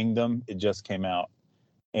called Kingdom. It just came out.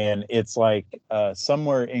 And it's like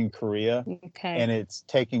somewhere in Korea. Okay. And it's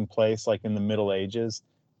taking place like in the Middle Ages.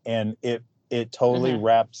 And it totally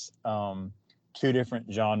wraps two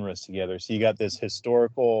different genres together. So you got this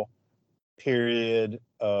historical period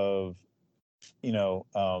of,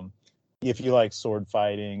 if you like sword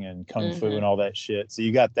fighting and kung fu and all that shit. So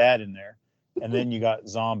you got that in there. And then you got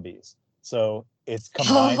zombies. So it's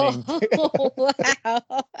combining. Wow.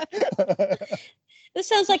 This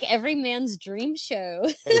sounds like every man's dream show.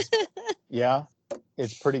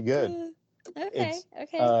 It's pretty good. Okay.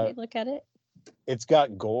 Look at it. It's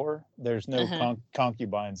got gore. There's no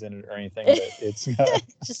concubines in it or anything. But it's got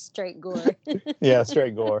just straight gore. Yeah,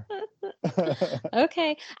 straight gore.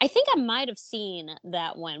 Okay. I think I might have seen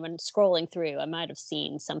that one when scrolling through. I might have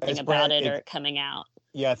seen something about it or it coming out.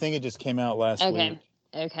 Yeah, I think it just came out last week.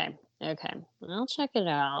 Okay. I'll check it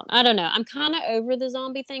out. I don't know. I'm kind of over the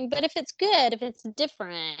zombie thing, but if it's good, if it's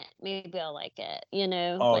different, maybe I'll like it. I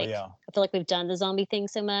feel like we've done the zombie thing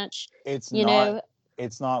so much. It's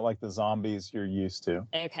not like the zombies you're used to.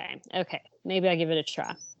 Okay. Maybe I'll give it a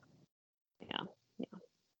try. Yeah.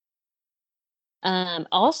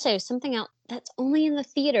 Also, something else that's only in the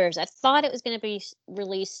theaters. I thought it was going to be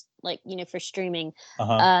released, for streaming.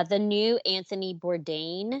 The new Anthony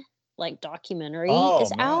Bourdain documentary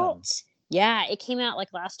is out. Yeah, it came out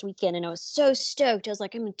last weekend, and I was so stoked. I was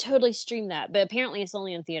like, I'm gonna totally stream that, but apparently it's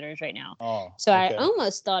only in theaters right now. So I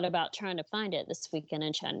almost thought about trying to find it this weekend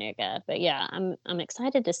in Chattanooga. But yeah, I'm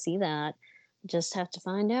excited to see that. Just have to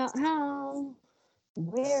find out how,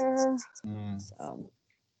 where. So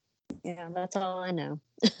yeah, that's all I know.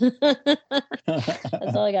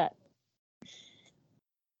 That's all I got.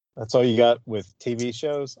 That's all you got with TV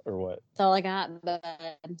shows, or what? That's all I got, but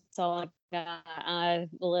that's all I got. I've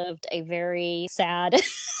lived a very sad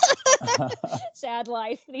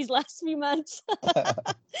life these last few months.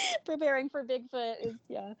 Preparing for Bigfoot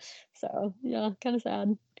so kind of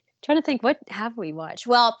sad. Trying to think, what have we watched?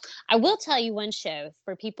 Well, I will tell you one show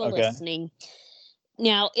for people listening.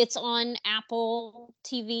 Now, it's on Apple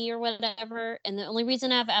TV or whatever, and the only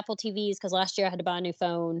reason I have Apple TV is because last year I had to buy a new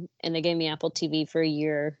phone, and they gave me Apple TV for a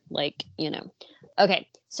year, Okay,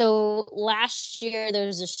 so last year there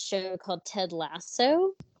was a show called Ted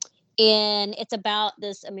Lasso, and it's about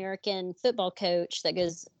this American football coach that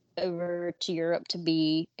goes over to Europe to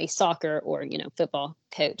be a soccer or, football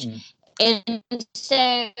coach. And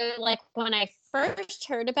so, when I first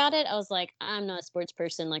heard about it, I was like, I'm not a sports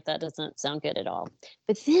person. That doesn't sound good at all.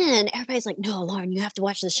 But then everybody's like, no, Lauren, you have to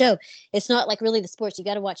watch the show. It's not really the sports. You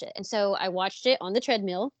got to watch it. And so I watched it on the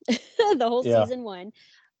treadmill, the whole season 1.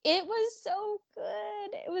 It was so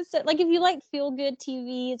good. It was so, if you like feel good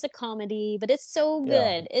TV, it's a comedy, but it's so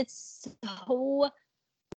good. It's so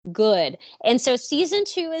good. And so season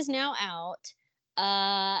 2 is now out.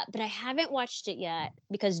 But I haven't watched it yet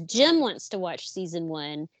because Jim wants to watch season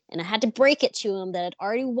 1, and I had to break it to him that I'd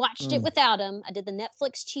already watched it without him. I did the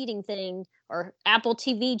Netflix cheating thing or Apple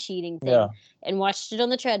TV cheating thing and watched it on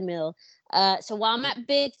the treadmill. So while I'm at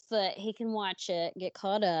Bigfoot, he can watch it, get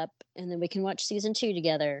caught up, and then we can watch season 2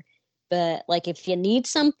 together. But if you need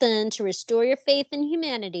something to restore your faith in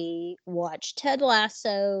humanity, watch Ted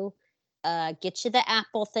Lasso. Get you the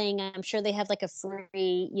Apple thing. I'm sure they have a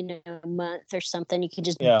free, month or something. You can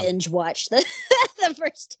just binge watch the the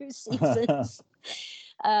first 2 seasons.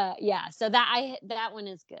 So that one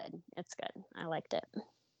is good. It's good. I liked it.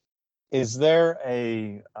 Is there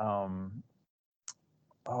a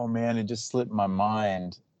oh man, it just slipped my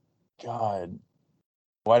mind. God,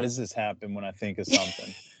 why does this happen when I think of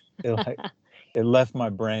something? It left my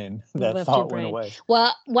brain. That thought went away.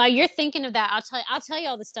 Well, while you're thinking of that, I'll tell you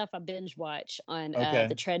all the stuff I binge watch on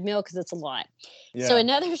the treadmill because it's a lot. Yeah. So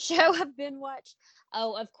another show I've binge watched.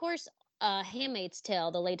 Oh, of course, Handmaid's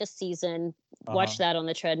Tale, the latest season. Watch that on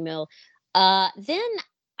the treadmill. Then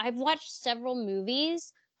I've watched several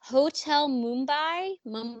movies. Hotel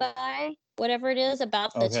Mumbai, whatever it is,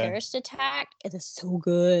 about the terrorist attack. It is so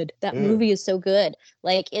good. That movie is so good.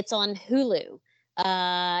 It's on Hulu.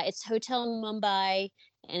 It's Hotel Mumbai,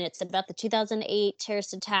 and it's about the 2008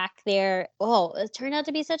 terrorist attack there. Oh, it turned out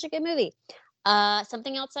to be such a good movie.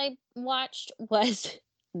 Something else I watched was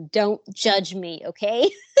Don't judge me, okay?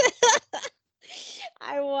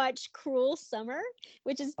 I watched Cruel Summer,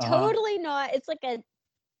 which is totally not, it's like a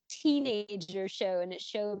teenager show, and it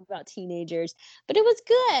showed about teenagers, but it was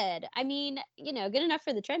good. I mean, good enough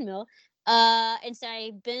for the treadmill. And so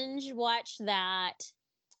I binge watched that.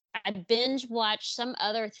 I binge watched some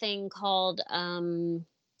other thing called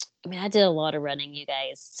I did a lot of running, you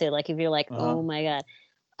guys. So like if you're like, oh my God.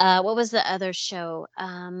 What was the other show?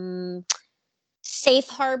 Safe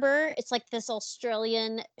Harbor. It's like this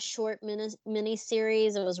Australian short mini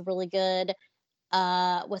series. It was really good.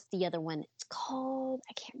 What's the other one? It's called,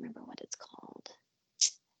 I can't remember what it's called.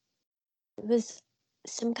 It was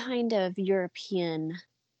some kind of European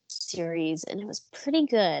series, and it was pretty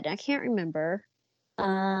good. I can't remember.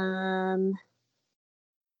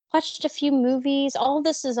 Watched a few movies. All of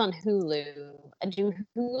this is on Hulu. I do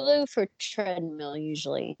Hulu for treadmill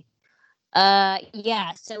usually.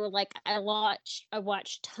 Yeah, so like I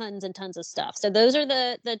watched tons and tons of stuff. So those are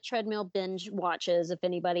the treadmill binge watches if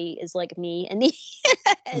anybody is like me and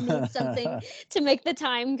needs something to make the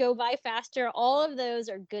time go by faster. All of those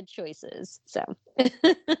are good choices. So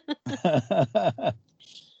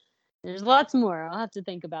there's lots more I'll have to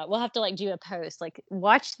think about. We'll have to like do a post like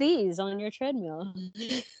watch these on your treadmill.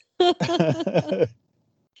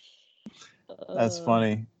 That's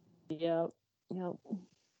funny. Yep.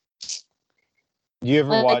 You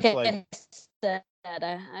ever watch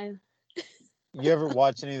you ever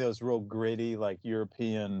watch any of those real gritty like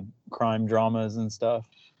European crime dramas and stuff?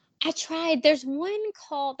 I tried. There's one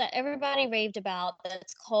called that everybody raved about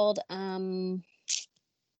that's called oh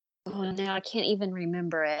now I can't even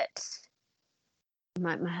remember it.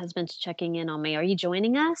 My husband's checking in on me. Are you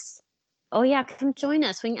joining us? Oh yeah, come join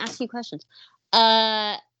us. We can ask you questions.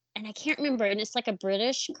 And I can't remember, and it's like a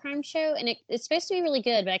British crime show, and it's supposed to be really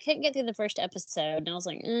good, but I couldn't get through the first episode, and I was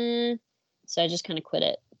like, so I just kind of quit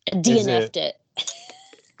it. I DNF'd it.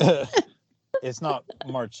 It's not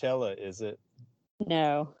Marcella, is it?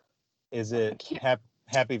 No. Is it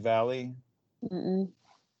Happy Valley? Mm-mm.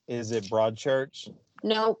 Is it Broadchurch?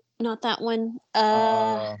 No, not that one.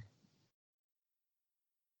 Can't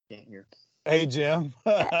hear. Hey, Jim.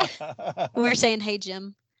 We're saying, hey,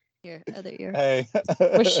 Jim. Your other ear. Hey.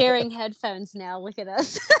 We're sharing headphones now. Look at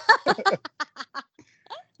us.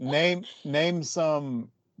 Name some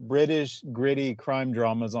British gritty crime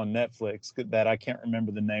dramas on Netflix that I can't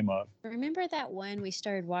remember the name of. Remember that one we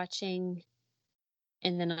started watching,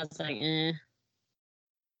 and then I was like,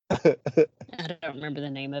 I don't remember the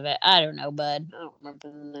name of it. I don't know, bud. I don't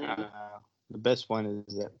remember the name. The best one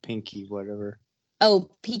is that Pinky whatever. Oh,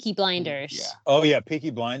 Peaky Blinders. Yeah. Oh yeah,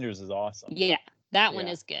 Peaky Blinders is awesome. Yeah, that one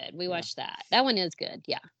is good. We watched that. That one is good.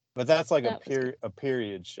 Yeah. But that's like a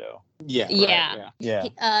period show. Yeah. Yeah. Right,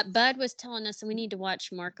 yeah. Bud was telling us we need to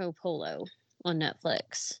watch Marco Polo on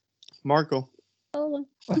Netflix. Marco Polo.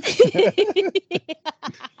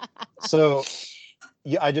 So,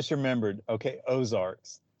 yeah, I just remembered. Okay,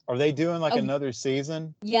 Ozarks. Are they doing like another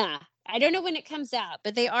season? Yeah. I don't know when it comes out,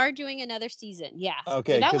 but they are doing another season. Yeah.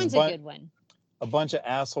 Okay. So that one's a good one. A bunch of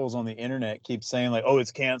assholes on the internet keep saying like, "Oh,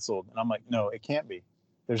 it's canceled," and I'm like, "No, it can't be.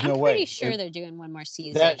 There's no way." I'm pretty sure they're doing one more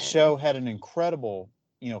season. That show had an incredible,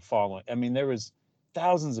 following. I mean, there was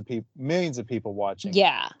thousands of people, millions of people watching.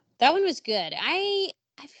 Yeah, that one was good. I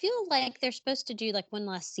feel like they're supposed to do like one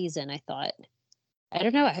last season. I thought. I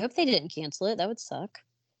don't know. I hope they didn't cancel it. That would suck.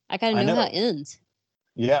 I gotta know how it ends.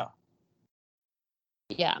 Yeah.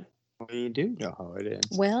 Yeah. Well, you do know how it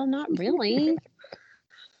ends. Well, not really.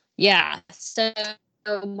 Yeah. So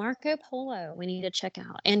Marco Polo, we need to check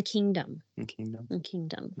out, and Kingdom.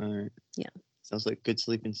 Kingdom. All right. Yeah. Sounds like good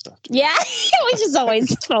sleeping stuff. Yeah, we just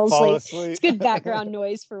always fall asleep. It's good background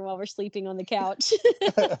noise for while we're sleeping on the couch.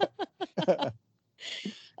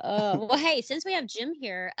 Well, hey, since we have Jim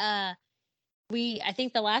here, I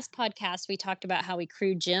think the last podcast we talked about how we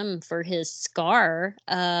crewed Jim for his Scar.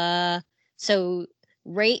 So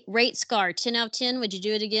rate Scar 10 out of 10. Would you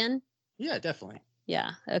do it again? Yeah, definitely.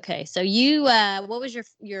 Yeah. Okay. So you, what was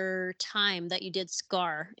your time that you did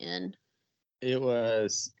Scar in? It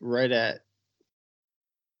was right at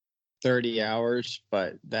 30 hours,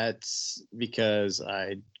 but that's because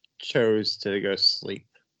I chose to go sleep.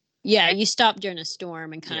 Yeah, you stopped during a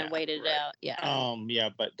storm and kind of waited it out. Yeah. Yeah,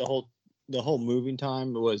 but the whole moving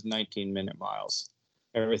time was 19-minute miles.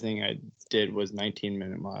 Everything I did was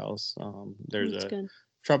 19-minute miles. There's That's a good.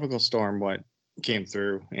 tropical storm what came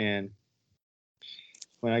through, and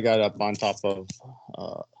when I got up on top of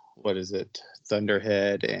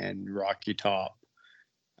Thunderhead and Rocky Top,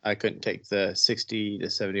 I couldn't take the 60 to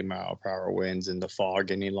 70 mile per hour winds and the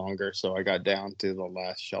fog any longer, so I got down to the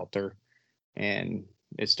last shelter, and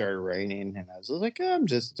it started raining, and I was like, I'm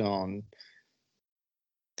just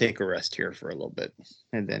take a rest here for a little bit,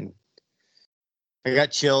 and then I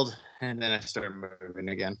got chilled, and then I started moving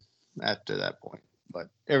again after that point. But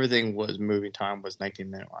everything was moving time was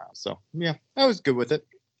 19-minute miles, so yeah, I was good with it.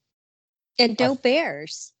 And no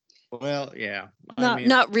bears. Well, yeah.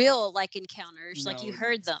 Not real like encounters, no, like you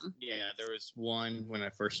heard them. Yeah, there was one when I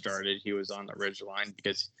first started. He was on the ridge line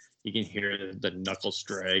because you can hear the knuckles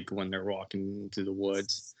drag when they're walking through the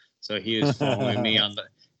woods. So he was following me on the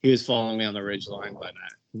ridge line, but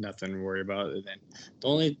nothing to worry about. And then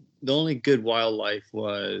the only good wildlife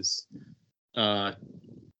was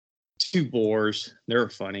 2 boars. They were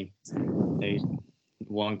funny.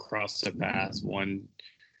 One crossed the path. One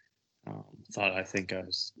thought I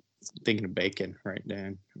was thinking of bacon right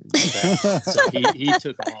then. So he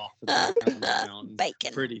took off down the mountain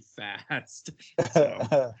Bacon. pretty fast.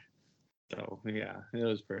 So yeah, it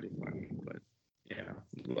was pretty funny. But yeah,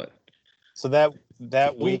 but so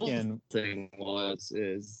that weekend thing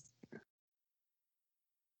is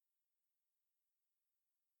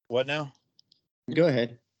what now? Go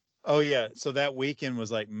ahead. Oh yeah, so that weekend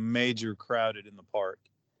was like major crowded in the park.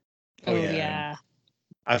 Oh yeah.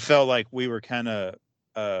 I felt like we were kind of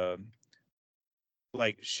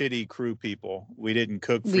like shitty crew people. We didn't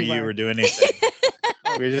cook for you or do anything.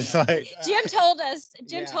 We were just like Jim told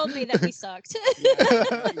me that we sucked.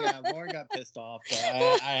 Lauren got pissed off.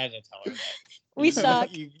 I had to tell her that. We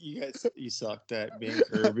sucked. You sucked at being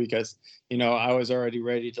crew because I was already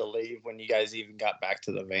ready to leave when you guys even got back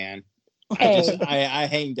to the van. Hey. I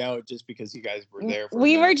hanged out just because you guys were there.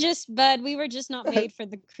 We were just not made for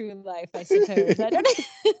the crew life, I suppose. I don't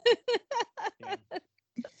know. Yeah.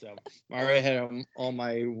 So I already had all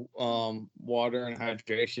my water and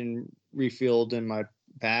hydration refilled in my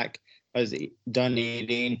pack. I was done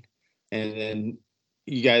eating, and then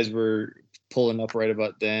you guys were pulling up right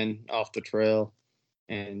about then off the trail,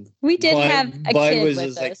 and we did have a kid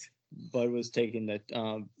with us. Bud was taking the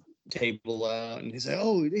table out, and he said,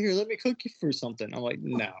 "Oh, here, let me cook you for something." I'm like,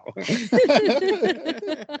 "No."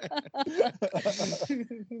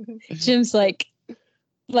 Jim's like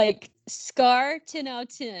Scar 10 out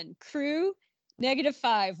of 10, crew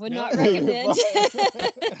 -5, would not recommend.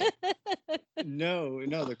 No,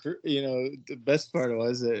 the crew. The best part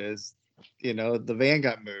is the van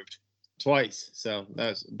got moved twice, so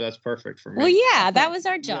that's perfect for me. Well, yeah, that was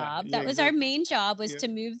our job. That was our main job, was to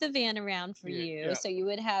move the van around for you, so you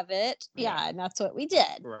would have it. Yeah, and that's what we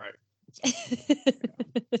did. Right.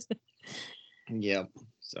 Yep.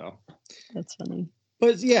 So that's funny.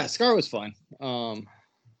 But yeah, Scar was fun.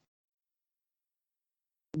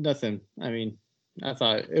 Nothing. I mean, I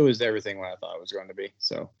thought it was everything what I thought it was going to be.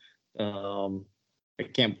 So, I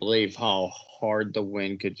can't believe how hard the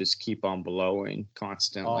wind could just keep on blowing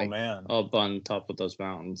constantly. Oh man! Up on top of those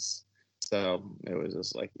mountains. So it was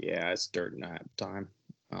just like, yeah, it's dirt nap time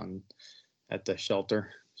at the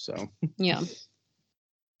shelter. So yeah.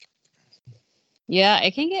 Yeah,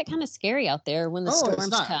 it can get kind of scary out there when the storms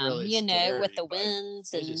come, really scary, with the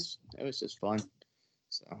winds. It was just fun.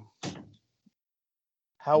 So,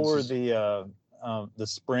 how were the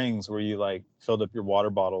springs where you like filled up your water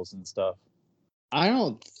bottles and stuff? I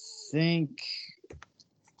don't think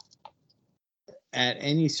at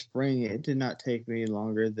any spring it did not take me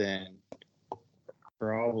longer than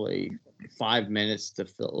probably 5 minutes to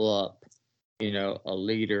fill up, 1.5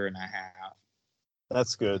 liters.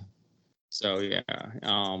 That's good. So yeah,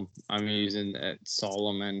 I'm using that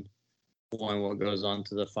Solomon one, what goes on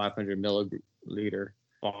to the 500 milliliter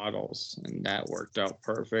bottles, and that worked out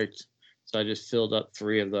perfect. So I just filled up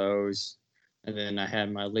 3 of those, and then I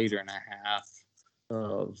had my 1.5 liters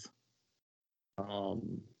of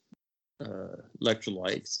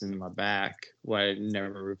electrolytes in my back, what I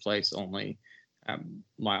never replaced, only at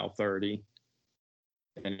mile 30,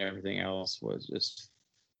 and everything else was just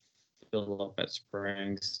filled up at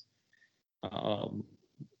springs.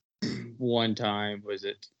 One time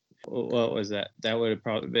what was that? That would have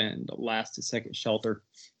probably been the last to second shelter.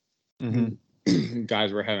 Mm-hmm.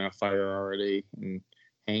 Guys were having a fire already and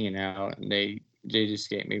hanging out, and they just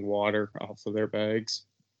gave me water off of their bags,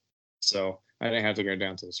 so I didn't have to go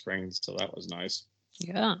down to the springs. So that was nice.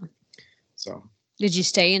 Yeah. So did you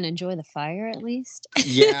stay and enjoy the fire at least?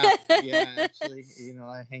 Yeah. Actually,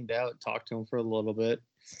 I hanged out, talked to him for a little bit.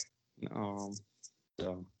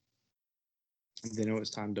 So. And then it was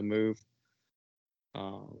time to move.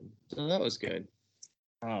 So that was good.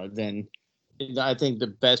 Then I think the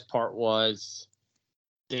best part was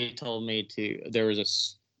they told me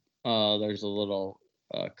there's a little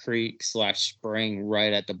creek / spring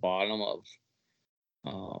right at the bottom of,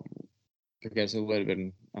 because it would have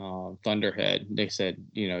been Thunderhead. They said,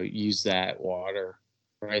 use that water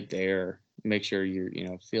right there. Make sure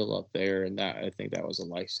you fill up there, and I think that was a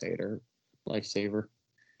lifesaver,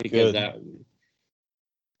 because that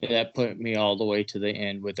put me all the way to the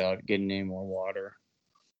end without getting any more water.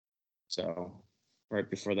 So right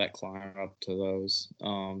before that climb up to those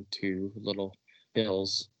 2 little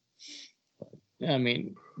hills. But, I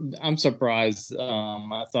mean, I'm surprised.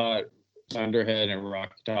 I thought Thunderhead and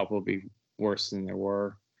Rocky Top would be worse than they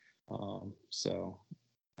were. So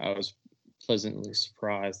I was pleasantly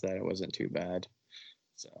surprised that it wasn't too bad.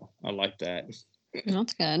 So I like that.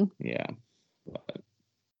 That's good. Yeah. But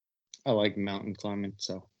I like mountain climbing,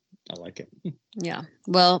 so I like it. Yeah.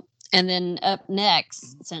 Well, and then up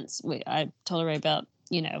next, since I told Ray about,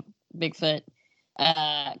 Bigfoot,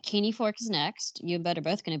 Caney Fork is next. You and Bud are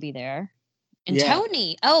both going to be there. And yeah.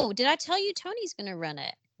 Tony. Oh, did I tell you Tony's going to run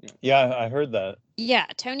it? Yeah, I heard that. Yeah,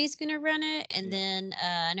 Tony's going to run it. And then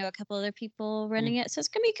I know a couple other people running it. So it's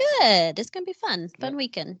going to be good. It's going to be fun. Fun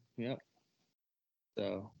weekend. Yep.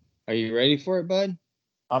 So are you ready for it, Bud?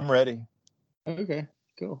 I'm ready. Okay,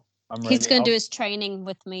 cool. He's going to do his training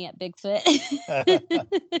with me at Bigfoot. He's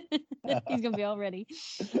going to be all ready.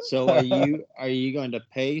 So are you going to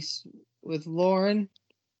pace with Lauren?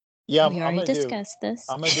 Yeah, we already discussed this.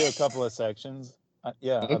 I'm going to do a couple of sections.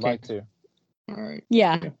 Okay. I'd like to. All right.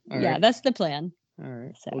 Yeah, that's the plan. All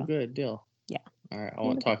right. So. Well, good deal. Yeah. All right. I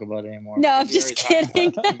won't talk about it anymore. No, I'm just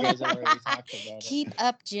kidding. You guys already talked about it. Keep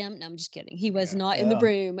up, Jim. No, I'm just kidding. He was not in the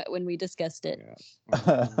room when we discussed it.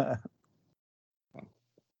 Yeah.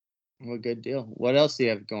 Well, good deal. What else do you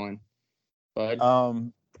have going, Bud?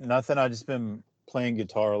 Nothing. I've just been playing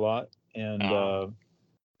guitar a lot, and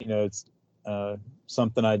it's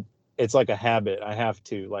something it's like a habit. I have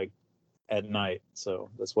to, like, at night, so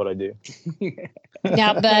that's what I do.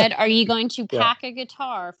 Now, Bud, are you going to pack a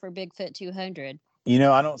guitar for Bigfoot 200?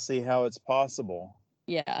 I don't see how it's possible.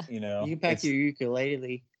 Yeah. You can pack your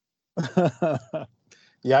ukulele.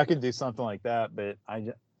 Yeah, I could do something like that, but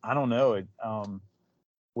I don't know.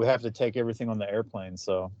 We have to take everything on the airplane,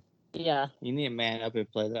 so. Yeah. You need to man up and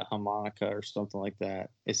play that harmonica or something like that.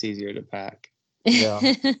 It's easier to pack. Yeah.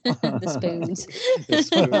 The spoons. The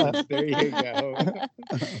spoons. There you go.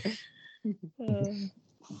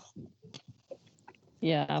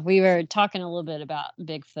 Yeah, we were talking a little bit about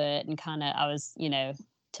Bigfoot, and kind of I was,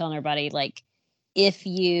 telling everybody, like, if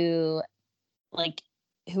you, like,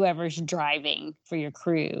 whoever's driving for your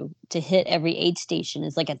crew, to hit every aid station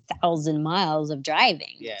is like 1,000 miles of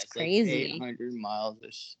driving. Yeah, it's crazy. Like 800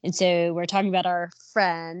 miles-ish. And so we're talking about our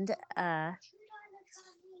friend.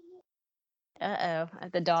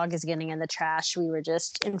 The dog is getting in the trash. We were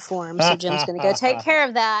just informed, so Jim's going to go take care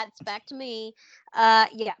of that. It's back to me.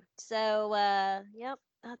 Yeah. So, yep.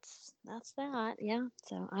 That's that. Yeah.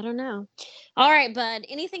 So I don't know. All right, Bud.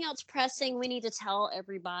 Anything else pressing we need to tell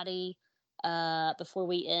everybody before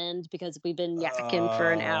we end, because we've been yakking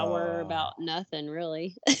for an hour about nothing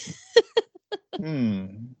really?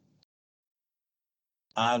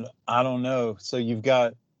 I don't know. So you've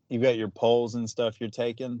got your poles and stuff you're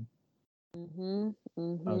taking?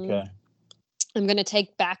 Okay. I'm gonna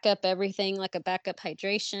take backup everything, like a backup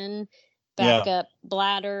hydration, backup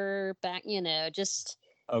bladder, just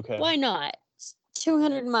okay. Why not? It's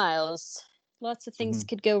 200 miles. Lots of things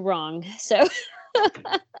could go wrong. So a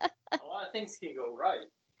lot of things can go right.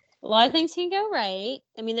 A lot of things can go right.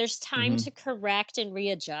 I mean, there's time to correct and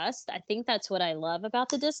readjust. I think that's what I love about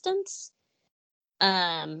the distance.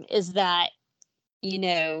 Is that,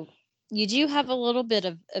 you do have a little bit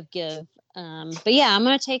of give. But yeah, I'm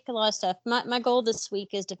going to take a lot of stuff. My goal this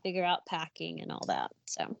week is to figure out packing and all that.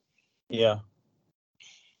 So. Yeah.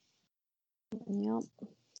 Yep.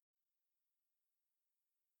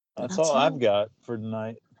 That's all I've got for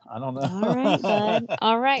tonight. I don't know. All right, bud.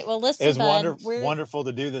 All right. Well, listen, it's wonderful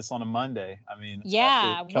to do this on a Monday. I mean,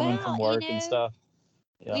 coming from work and stuff.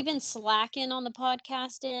 Yeah. We've been slacking on the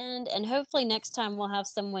podcast end, and hopefully next time we'll have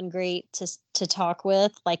someone great to talk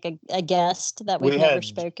with, like a guest that we've never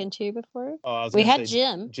spoken to before. We had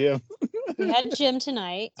Jim. We had Jim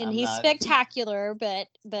tonight, and he's spectacular, but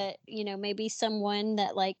maybe someone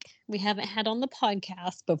that, like, we haven't had on the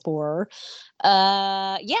podcast before.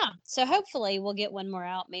 Yeah. So hopefully we'll get one more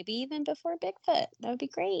out, maybe even before Bigfoot. That would be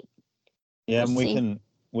great. Yeah, and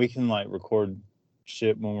we can like record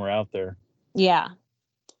shit when we're out there. Yeah.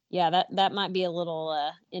 Yeah, that might be a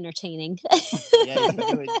little entertaining. Yeah, you can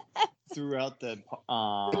do it throughout the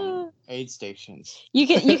aid stations. You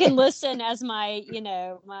can listen as I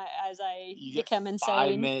become insane.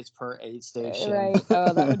 5 minutes per aid station. Right.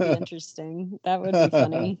 Oh, that would be interesting. That would be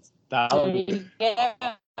funny. That would be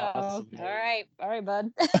awesome. All right,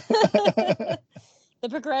 bud. the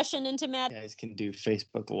progression into Madden. You guys can do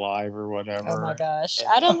Facebook Live or whatever. Oh my gosh.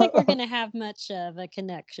 I don't think we're going to have much of a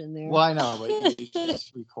connection there. Well, I know, but you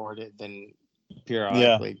just record it, then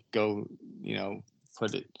periodically go,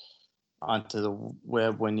 put it onto the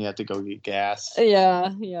web when you have to go get gas.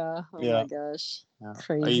 Yeah. Oh my gosh. Yeah.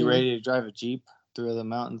 Crazy. Are you ready to drive a Jeep through the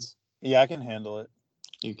mountains? Yeah, I can handle it.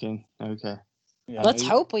 You can? Okay. Yeah, Let's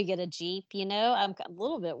hope we get a Jeep. I'm a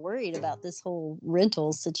little bit worried about this whole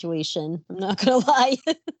rental situation. I'm not going to lie.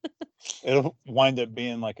 It'll wind up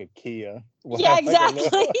being like a Kia. Yeah, exactly.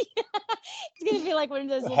 It's going to be like one of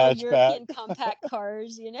those little European compact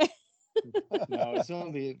cars, No, it's going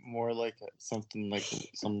to be more like something like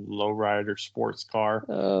some lowrider sports car.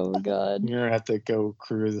 Oh, God. You're going to have to go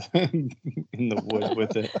cruise in the woods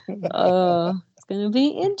with it. Oh, it's going to be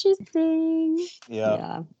interesting.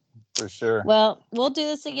 Yeah. For sure. Well, we'll do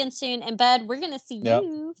this again soon. And Bud, we're going to see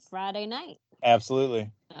you Friday night. Absolutely.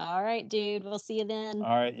 All right, dude. We'll see you then.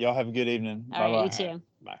 All right. Y'all have a good evening. All right, Bye-bye. you too.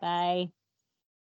 Bye.